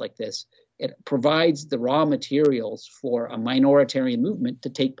benefits like this, it provides the raw materials for a minoritarian movement to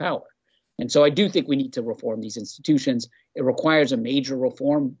take power. And so I do think we need to reform these institutions. It requires a major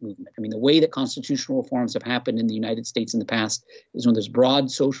reform movement. I mean, the way that constitutional reforms have happened in the United States in the past is when there's broad,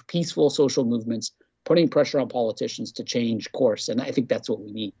 peaceful social movements putting pressure on politicians to change course. And I think that's what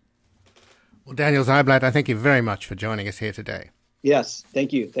we need. Well, Daniel Ziblatt, I thank you very much for joining us here today. Yes,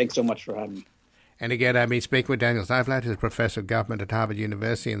 thank you. Thanks so much for having me. And again, I've been speaking with Daniel Ziblatt, who's a professor of government at Harvard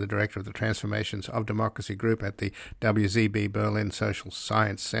University and the director of the Transformations of Democracy group at the WZB Berlin Social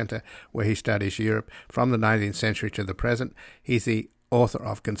Science Center, where he studies Europe from the 19th century to the present. He's the author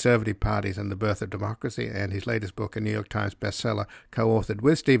of Conservative Parties and the Birth of Democracy, and his latest book, a New York Times bestseller, co-authored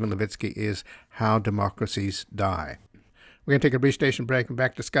with Stephen Levitsky, is How Democracies Die. We're going to take a brief station break and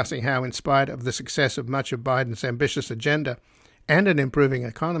back discussing how, in spite of the success of much of Biden's ambitious agenda and an improving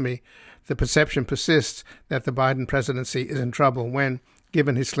economy, the perception persists that the Biden presidency is in trouble when,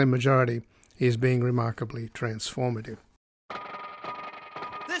 given his slim majority, he is being remarkably transformative.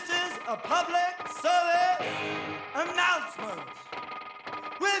 This is a public service announcement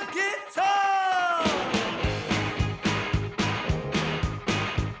with guitar.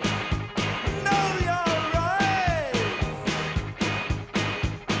 Know your rights.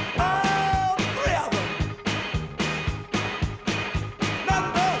 All three of them.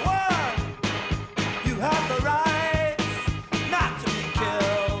 Number one, you have the rights not to be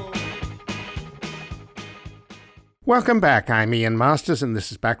killed. Welcome back. I'm Ian Masters, and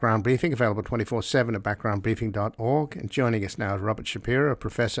this is Background Briefing, available 24/7 at backgroundbriefing.org. And joining us now is Robert Shapiro, a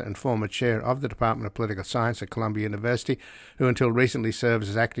professor and former chair of the Department of Political Science at Columbia University, who until recently served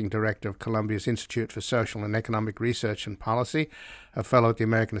as acting director of Columbia's Institute for Social and Economic Research and Policy, a fellow at the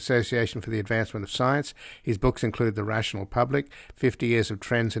American Association for the Advancement of Science. His books include The Rational Public, 50 Years of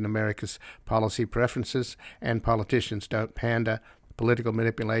Trends in America's Policy Preferences, and Politicians Don't Pander, Political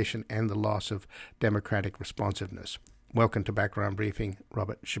Manipulation, and the Loss of Democratic Responsiveness. Welcome to Background Briefing,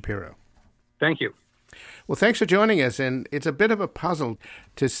 Robert Shapiro. Thank you. Well, thanks for joining us. And it's a bit of a puzzle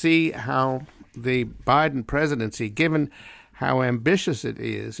to see how the Biden presidency, given how ambitious it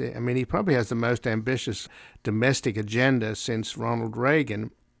is, I mean, he probably has the most ambitious domestic agenda since Ronald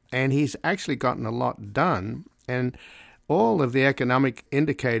Reagan, and he's actually gotten a lot done. And all of the economic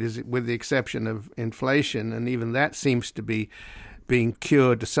indicators, with the exception of inflation, and even that seems to be being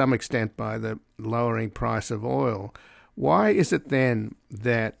cured to some extent by the lowering price of oil. Why is it then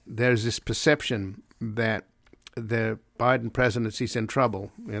that there's this perception that the Biden presidency is in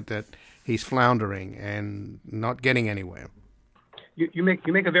trouble, that he's floundering and not getting anywhere? You make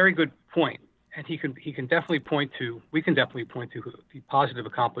a very good point, and we can definitely point to the positive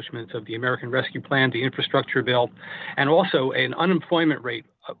accomplishments of the American Rescue Plan, the infrastructure bill, and also an unemployment rate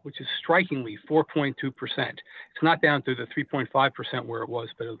which is strikingly 4.2%. It's not down to the 3.5% where it was,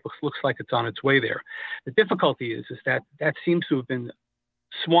 but it looks like it's on its way there. The difficulty is that seems to have been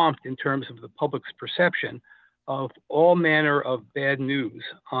swamped in terms of the public's perception of all manner of bad news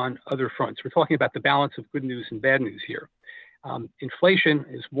on other fronts. We're talking about the balance of good news and bad news here. Inflation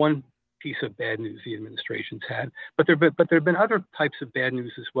is one piece of bad news the administration's had, but there have been other types of bad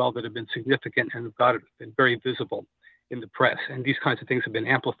news as well that have been significant and have been very visible in the press. And these kinds of things have been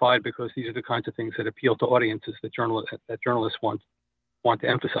amplified because these are the kinds of things that appeal to audiences that journalists want to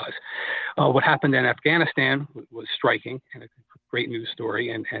emphasize. What happened in Afghanistan was striking and a great news story,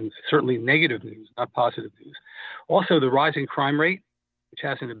 and certainly negative news, not positive news. Also, the rising crime rate, which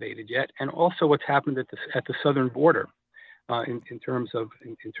hasn't abated yet, and also what's happened at the southern border in terms of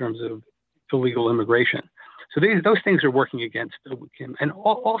illegal immigration. So those things are working against him, and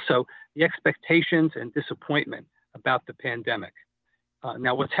also the expectations and disappointment about the pandemic.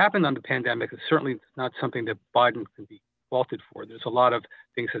 Now, what's happened on the pandemic is certainly not something that Biden can be faulted for. There's a lot of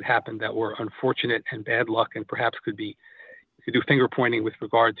things that happened that were unfortunate and bad luck, and perhaps could do finger pointing with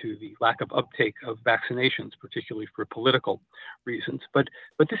regard to the lack of uptake of vaccinations, particularly for political reasons. But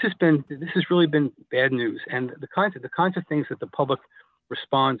this has really been bad news, and the kinds of things that the public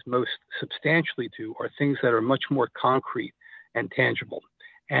responds most substantially to are things that are much more concrete and tangible.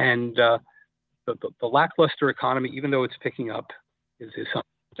 And the lackluster economy, even though it's picking up, is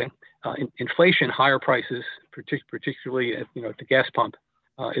something. Inflation, higher prices, particularly at the gas pump,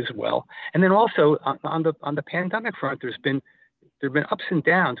 as well. And then also on the pandemic front, there have been ups and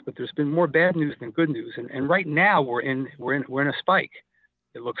downs, but there's been more bad news than good news. And right now we're in a spike,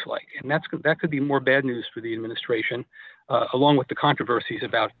 it looks like, and that could be more bad news for the administration, along with the controversies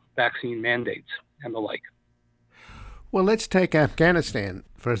about vaccine mandates and the like. Well, let's take Afghanistan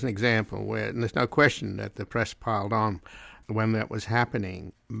for an example, where there's no question that the press piled on when that was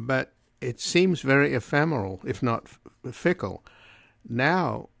happening, but it seems very ephemeral, if not fickle.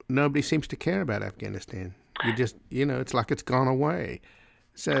 Now, nobody seems to care about Afghanistan. It's like it's gone away.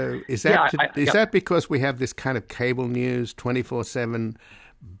 So is that because we have this kind of cable news 24/7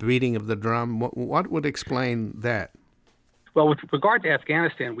 beating of the drum? What would explain that? Well, with regard to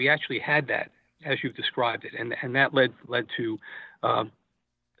Afghanistan, we actually had that, as you've described it, and that led to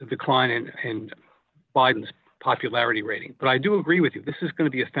the decline in Biden's popularity rating. But I do agree with you. This is going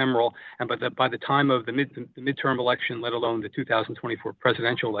to be ephemeral, and by the time of the midterm election, let alone the 2024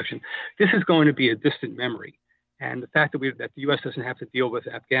 presidential election, this is going to be a distant memory. And the fact that the U.S. doesn't have to deal with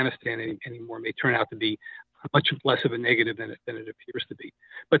Afghanistan anymore may turn out to be much less of a negative than it appears to be.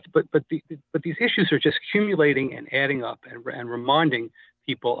 But these issues are just accumulating and adding up and reminding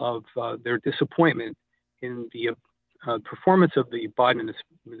people of their disappointment in the performance of the Biden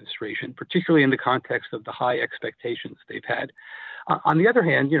administration, particularly in the context of the high expectations they've had. On the other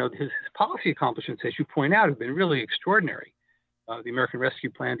hand, his policy accomplishments, as you point out, have been really extraordinary. The American Rescue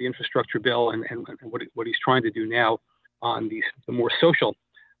Plan, the infrastructure bill, and what he's trying to do now on the more social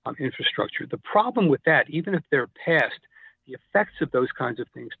infrastructure. The problem with that, even if they're passed, the effects of those kinds of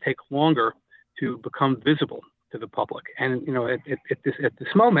things take longer to become visible to the public. And at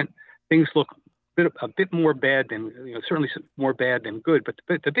this moment, things look a bit more bad than certainly more bad than good. But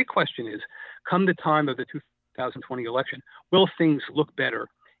the big question is, come the time of the 2020 election, will things look better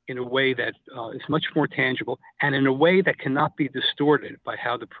in a way that is much more tangible and in a way that cannot be distorted by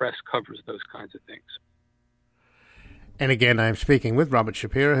how the press covers those kinds of things? And again, I'm speaking with Robert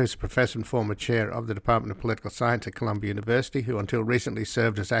Shapiro, who's a professor and former chair of the Department of Political Science at Columbia University, who until recently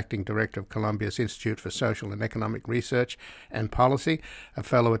served as acting director of Columbia's Institute for Social and Economic Research and Policy, a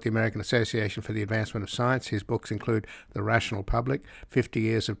fellow at the American Association for the Advancement of Science. His books include The Rational Public, 50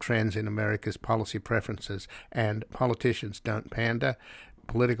 Years of Trends in America's Policy Preferences, and Politicians Don't Pander,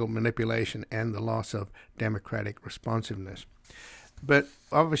 Political Manipulation and the Loss of Democratic Responsiveness. But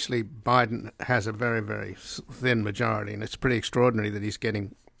obviously Biden has a very, very thin majority, and it's pretty extraordinary that he's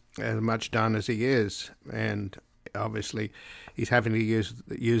getting as much done as he is. And obviously he's having to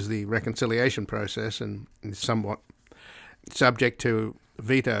use the reconciliation process and is somewhat subject to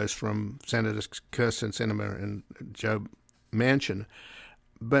vetoes from Senators Kyrsten Sinema and Joe Manchin.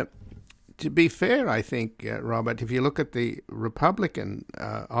 But to be fair, I think, Robert, if you look at the Republican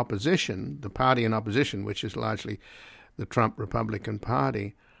opposition, the party in opposition, which is largely the Trump Republican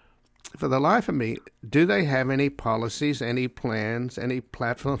Party, for the life of me, do they have any policies, any plans, any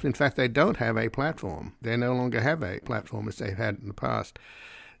platforms? In fact, they don't have a platform. They no longer have a platform as they've had in the past.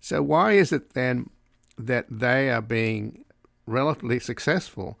 So why is it then that they are being relatively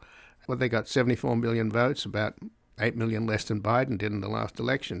successful? Well, they got 74 million votes, about 8 million less than Biden did in the last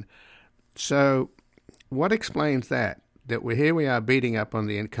election. So what explains that we are beating up on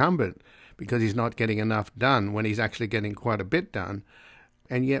the incumbent because he's not getting enough done when he's actually getting quite a bit done,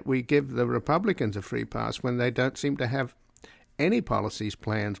 and yet we give the Republicans a free pass when they don't seem to have any policies,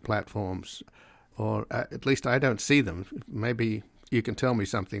 plans, platforms, or at least I don't see them. Maybe you can tell me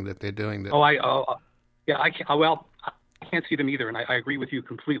something that they're doing. That I can't see them either, and I agree with you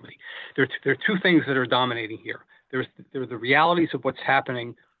completely. There are two things that are dominating here. There are the realities of what's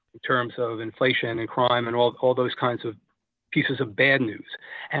happening in terms of inflation and crime and all those kinds of pieces of bad news,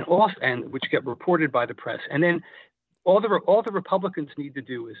 and which get reported by the press. And then all the Republicans need to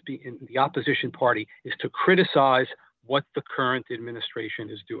do is be in the opposition party is to criticize what the current administration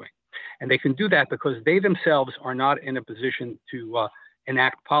is doing, and they can do that because they themselves are not in a position to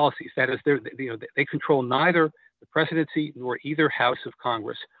enact policies. That is, they control neither the presidency nor either house of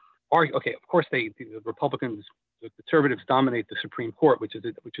Congress. Okay, of course the Republicans, the conservatives dominate the Supreme Court, which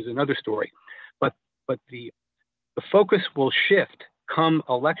is another story, but the focus will shift come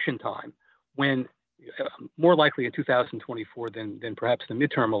election time, when more likely in 2024 than perhaps the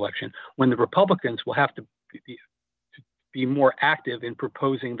midterm election, when the Republicans will have to be more active in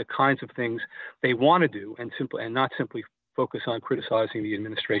proposing the kinds of things they want to do, and not simply focus on criticizing the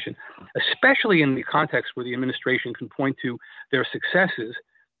administration, especially in the context where the administration can point to their successes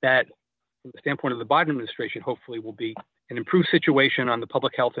that, from the standpoint of the Biden administration, hopefully will be an improved situation on the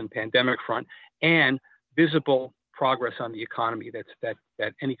public health and pandemic front and visible progress on the economy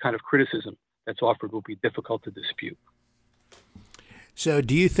that any kind of criticism that's offered will be difficult to dispute. So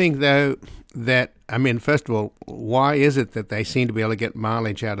do you think, though, that, first of all, why is it that they seem to be able to get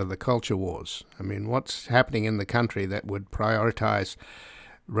mileage out of the culture wars? What's happening in the country that would prioritize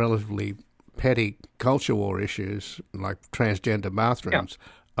relatively petty culture war issues like transgender bathrooms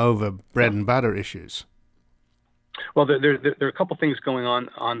over bread and butter issues? Well, there are a couple things going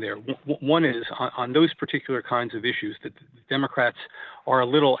on there. One is on those particular kinds of issues that the Democrats are a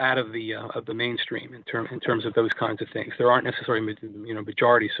little out of the mainstream in terms of those kinds of things. There aren't necessarily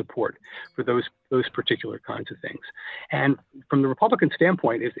majority support for those particular kinds of things. And from the Republican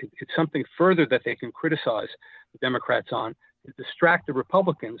standpoint, it's something further that they can criticize the Democrats on to distract the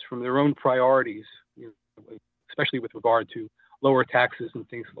Republicans from their own priorities, especially with regard to lower taxes and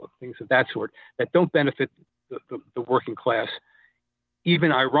things of that sort that don't benefit the working class,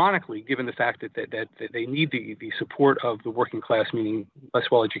 even ironically, given the fact that they need the support of the working class, meaning less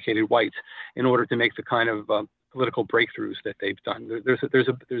well-educated whites, in order to make the kind of political breakthroughs that they've done. There's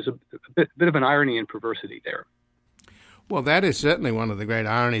a bit of an irony and perversity there. Well, that is certainly one of the great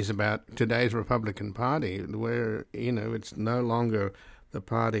ironies about today's Republican Party, where, it's no longer the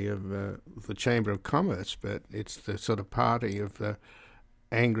party of the Chamber of Commerce, but it's the sort of party of the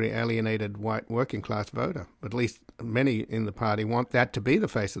angry, alienated white working class voter. At least many in the party want that to be the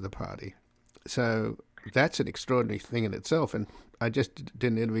face of the party. So that's an extraordinary thing in itself. And I just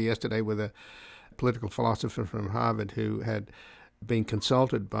did an interview yesterday with a political philosopher from Harvard who had been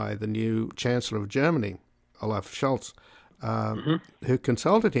consulted by the new Chancellor of Germany, Olaf Scholz, who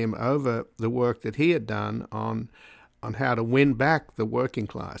consulted him over the work that he had done on how to win back the working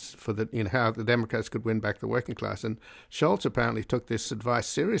class, how the Democrats could win back the working class. And Scholz apparently took this advice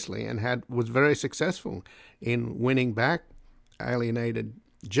seriously and was very successful in winning back alienated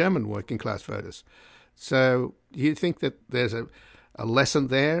German working class voters. So do you think that there's a lesson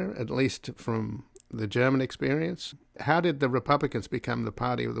there, at least from the German experience? How did the Republicans become the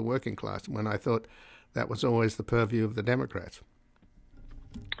party of the working class when I thought that was always the purview of the Democrats?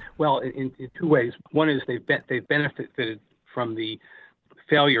 Well, in two ways. One is they've benefited from the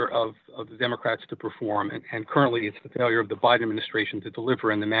failure of the Democrats to perform, and currently it's the failure of the Biden administration to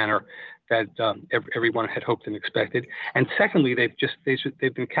deliver in the manner that everyone had hoped and expected. And secondly,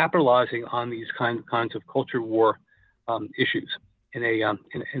 they've been capitalizing on these kinds of culture war issues in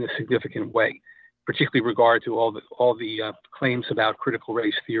a significant way, particularly regard to all the claims about critical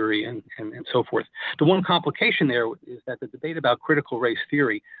race theory and so forth. The one complication there is that the debate about critical race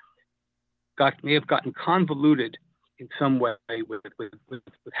theory may have gotten convoluted in some way with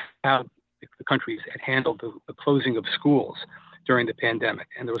how the countries had handled the closing of schools during the pandemic.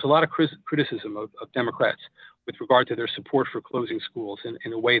 And there was a lot of criticism of Democrats with regard to their support for closing schools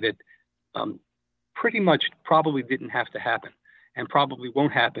in a way that pretty much probably didn't have to happen, and probably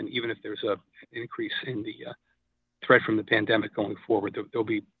won't happen even if there's an increase in the threat from the pandemic going forward. There'll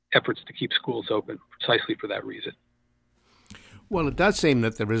be efforts to keep schools open precisely for that reason. Well, it does seem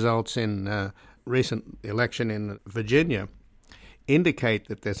that the results in recent election in Virginia indicate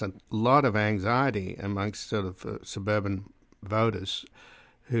that there's a lot of anxiety amongst sort of suburban voters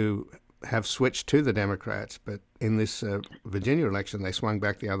who have switched to the Democrats, but in this Virginia election they swung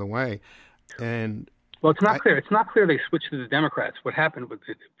back the other way. And well, it's not clear. It's not clear they switched to the Democrats. What happened with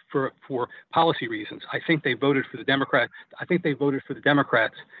it, for policy reasons? I think they voted for the Democrats. I think they voted for the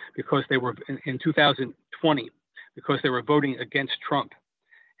Democrats because they were in 2020 because they were voting against Trump,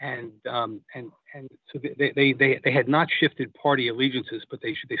 and so they had not shifted party allegiances, but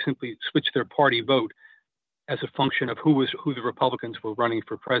they simply switched their party vote as a function of who the Republicans were running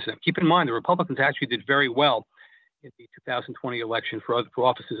for president. Keep in mind, the Republicans actually did very well in the 2020 election for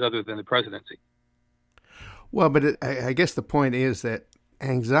offices other than the presidency. Well, but I guess the point is that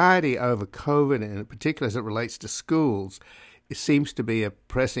anxiety over COVID, and in particular as it relates to schools, it seems to be a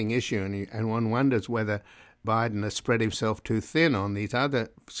pressing issue, and one wonders whether Biden has spread himself too thin on these other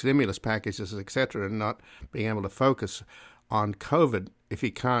stimulus packages, etc., and not being able to focus on COVID if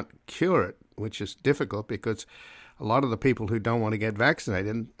he can't cure it, which is difficult because a lot of the people who don't want to get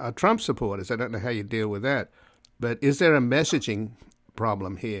vaccinated are Trump supporters. I don't know how you deal with that. But is there a messaging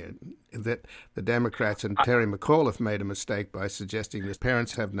problem here that the Democrats and Terry McAuliffe made a mistake by suggesting that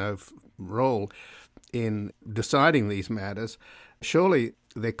parents have no role in deciding these matters? Surely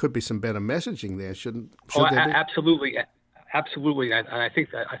there could be some better messaging there, shouldn't there be? Absolutely. And I think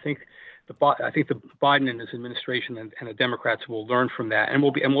the Biden and his administration and the Democrats will learn from that, and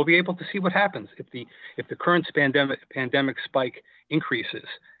we'll be able to see what happens if the current pandemic spike increases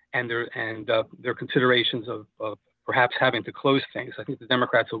and their considerations of perhaps having to close things. I think the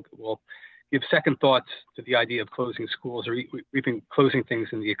Democrats will give second thoughts to the idea of closing schools or even closing things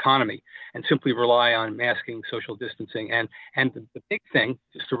in the economy, and simply rely on masking, social distancing, and the big thing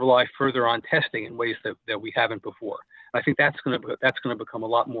is to rely further on testing in ways that we haven't before. I think that's going to become a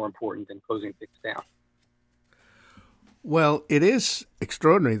lot more important than closing things down. Well, it is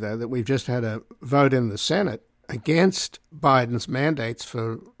extraordinary, though, that we've just had a vote in the Senate against Biden's mandates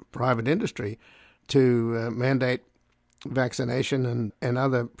for private industry to mandate vaccination and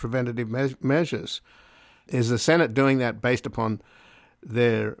other preventative measures. Is the Senate doing that based upon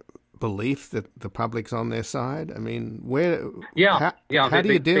their belief that the public's on their side? I mean, how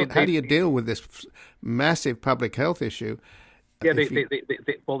do you deal with this massive public health issue? Yeah, they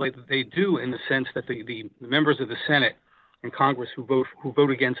do, in the sense that the members of the Senate and Congress who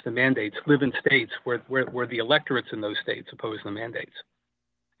vote against the mandates live in states where the electorates in those states oppose the mandates,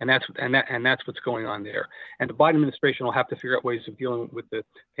 and that's what's going on there. And the Biden administration will have to figure out ways of dealing with the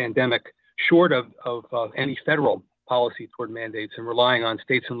pandemic, short of any federal policy toward mandates, and relying on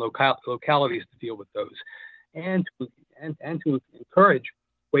states and localities to deal with those, and to encourage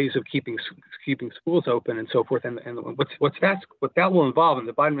ways of keeping schools open and so forth. And what that will involve, and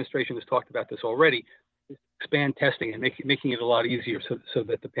the Biden administration has talked about this already, is expand testing and making it a lot easier so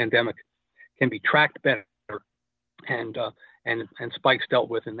that the pandemic can be tracked better and spikes dealt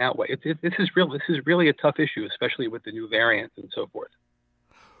with in that way. This is really a tough issue, especially with the new variants and so forth.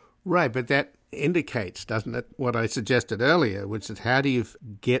 Right, but that indicates, doesn't it, what I suggested earlier, which is how do you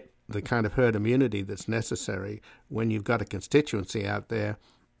get the kind of herd immunity that's necessary when you've got a constituency out there,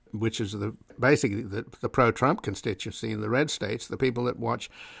 which is basically the pro-Trump constituency in the red states, the people that watch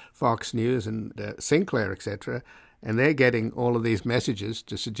Fox News and Sinclair, etc., and they're getting all of these messages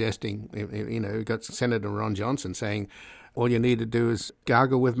to suggesting, you've got Senator Ron Johnson saying all you need to do is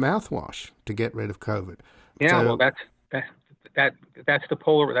gargle with mouthwash to get rid of COVID. Yeah, so, well, that's the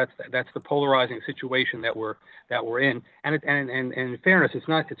polarizing situation that we're in, and in fairness, it's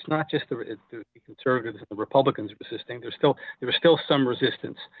not just the conservatives and the Republicans resisting. There's still some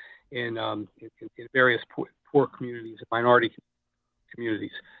resistance in various poor communities, minority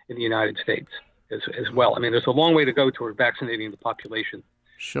communities in the United States as well. I mean, there's a long way to go toward vaccinating the population,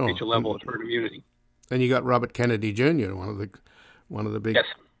 sure, reach a level of herd immunity. And you got Robert Kennedy Jr., one of the big yes.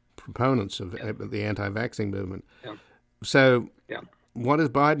 proponents of the anti-vaccine movement. Yeah. So, what does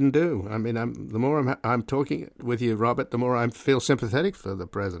Biden do? I mean, the more I'm talking with you, Robert, the more I feel sympathetic for the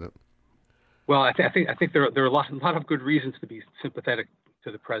president. Well, I think there are a lot of good reasons to be sympathetic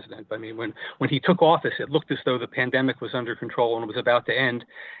to the president. I mean, when he took office, it looked as though the pandemic was under control and was about to end,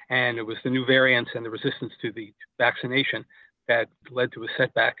 and it was the new variants and the resistance to the vaccination that led to a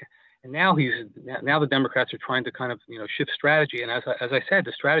setback. And now the Democrats are trying to kind of shift strategy. And as I said,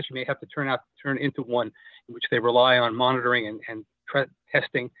 the strategy may have to turn into one in which they rely on monitoring and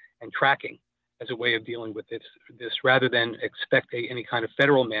testing and tracking as a way of dealing with this rather than expect any kind of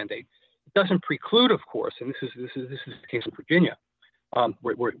federal mandate. It doesn't preclude, of course, and this is the case in Virginia,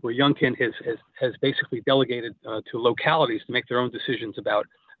 where Youngkin has basically delegated to localities to make their own decisions about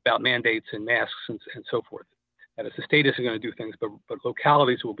mandates and masks and so forth. That is, the state isn't going to do things, but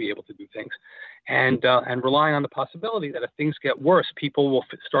localities will be able to do things, and relying on the possibility that if things get worse, people will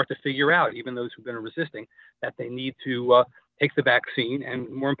start to figure out, even those who've been resisting, that they need to take the vaccine, and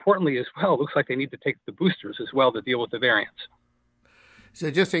more importantly as well, it looks like they need to take the boosters as well to deal with the variants.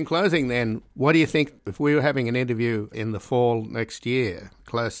 So just in closing then, what do you think, if we were having an interview in the fall next year,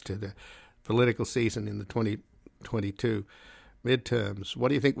 close to the political season in the 2022 midterms, what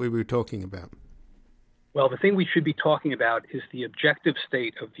do you think we were talking about? Well, the thing we should be talking about is the objective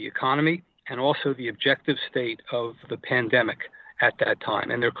state of the economy and also the objective state of the pandemic at that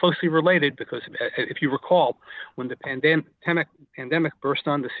time. And they're closely related because, if you recall, when the pandemic burst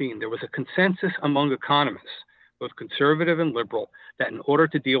on the scene, there was a consensus among economists, both conservative and liberal, that in order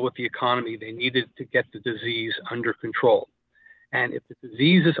to deal with the economy, they needed to get the disease under control. And if the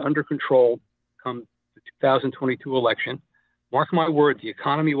disease is under control come the 2022 election, mark my word, the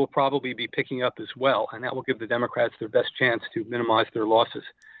economy will probably be picking up as well, and that will give the Democrats their best chance to minimize their losses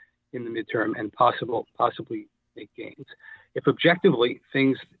in the midterm and possibly make gains. If objectively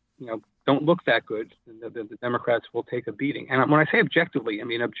things don't look that good, then the Democrats will take a beating. And when I say objectively, I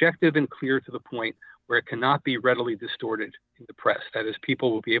mean objective and clear to the point where it cannot be readily distorted in the press. That is,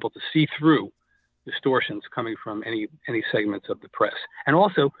 people will be able to see through distortions coming from any segments of the press, and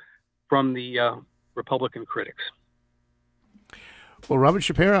also from the Republican critics. Well, Robert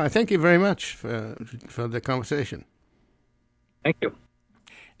Shapiro, I thank you very much for the conversation. Thank you.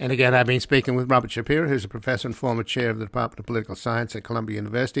 And again, I've been speaking with Robert Shapiro, who's a professor and former chair of the Department of Political Science at Columbia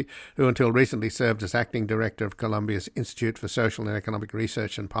University, who until recently served as acting director of Columbia's Institute for Social and Economic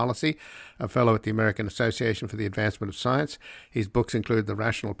Research and Policy, a fellow at the American Association for the Advancement of Science. His books include The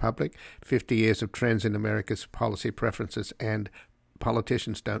Rational Public, 50 Years of Trends in America's Policy Preferences, and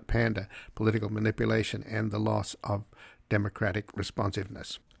Politicians Don't Pander, Political Manipulation and the Loss of Democratic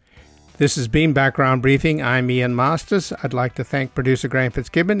Responsiveness. This has been Background Briefing. I'm Ian Masters. I'd like to thank producer Graham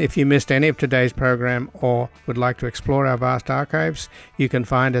Fitzgibbon. If you missed any of today's program or would like to explore our vast archives, you can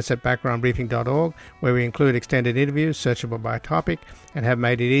find us at backgroundbriefing.org, where we include extended interviews searchable by topic and have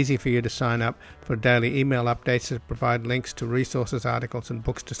made it easy for you to sign up for daily email updates that provide links to resources, articles and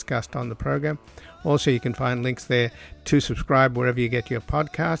books discussed on the program. Also, you can find links there to subscribe wherever you get your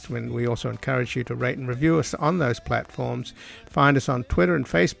podcasts, when we also encourage you to rate and review us on those platforms. Find us on Twitter and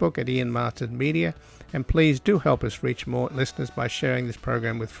Facebook at Ian Masters Media, and please do help us reach more listeners by sharing this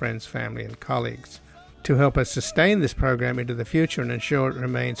program with friends, family and colleagues. To help us sustain this program into the future and ensure it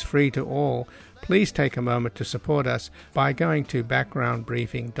remains free to all, please take a moment to support us by going to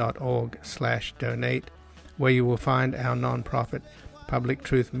backgroundbriefing.org/donate, where you will find our non-profit Public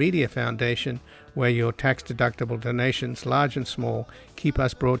Truth Media Foundation, where your tax-deductible donations, large and small, keep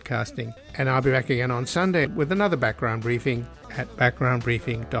us broadcasting. And I'll be back again on Sunday with another Background Briefing at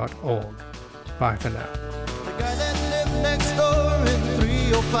backgroundbriefing.org. Bye for now. The guy that lived next door in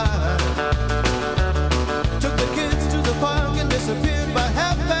 305 took the kids to the park and disappeared by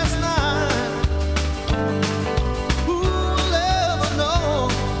 9:30. Who will ever know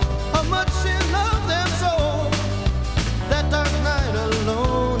how much she loved them so? That dark night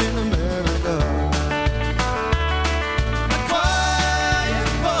alone in America. A quiet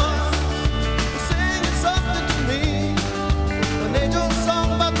voice singing something to me, an angel song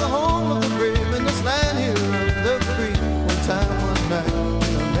about the home of the brave in this land here of the free. One time, one night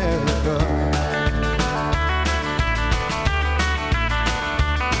in America.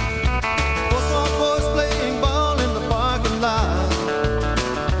 Four small boys playing ball in the parking lot.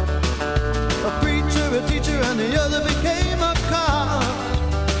 A preacher, a teacher, and the other became a cop.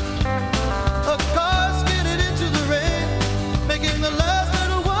 A car skidded into the rain, making the last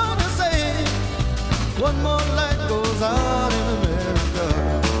little one to say, one more light goes out in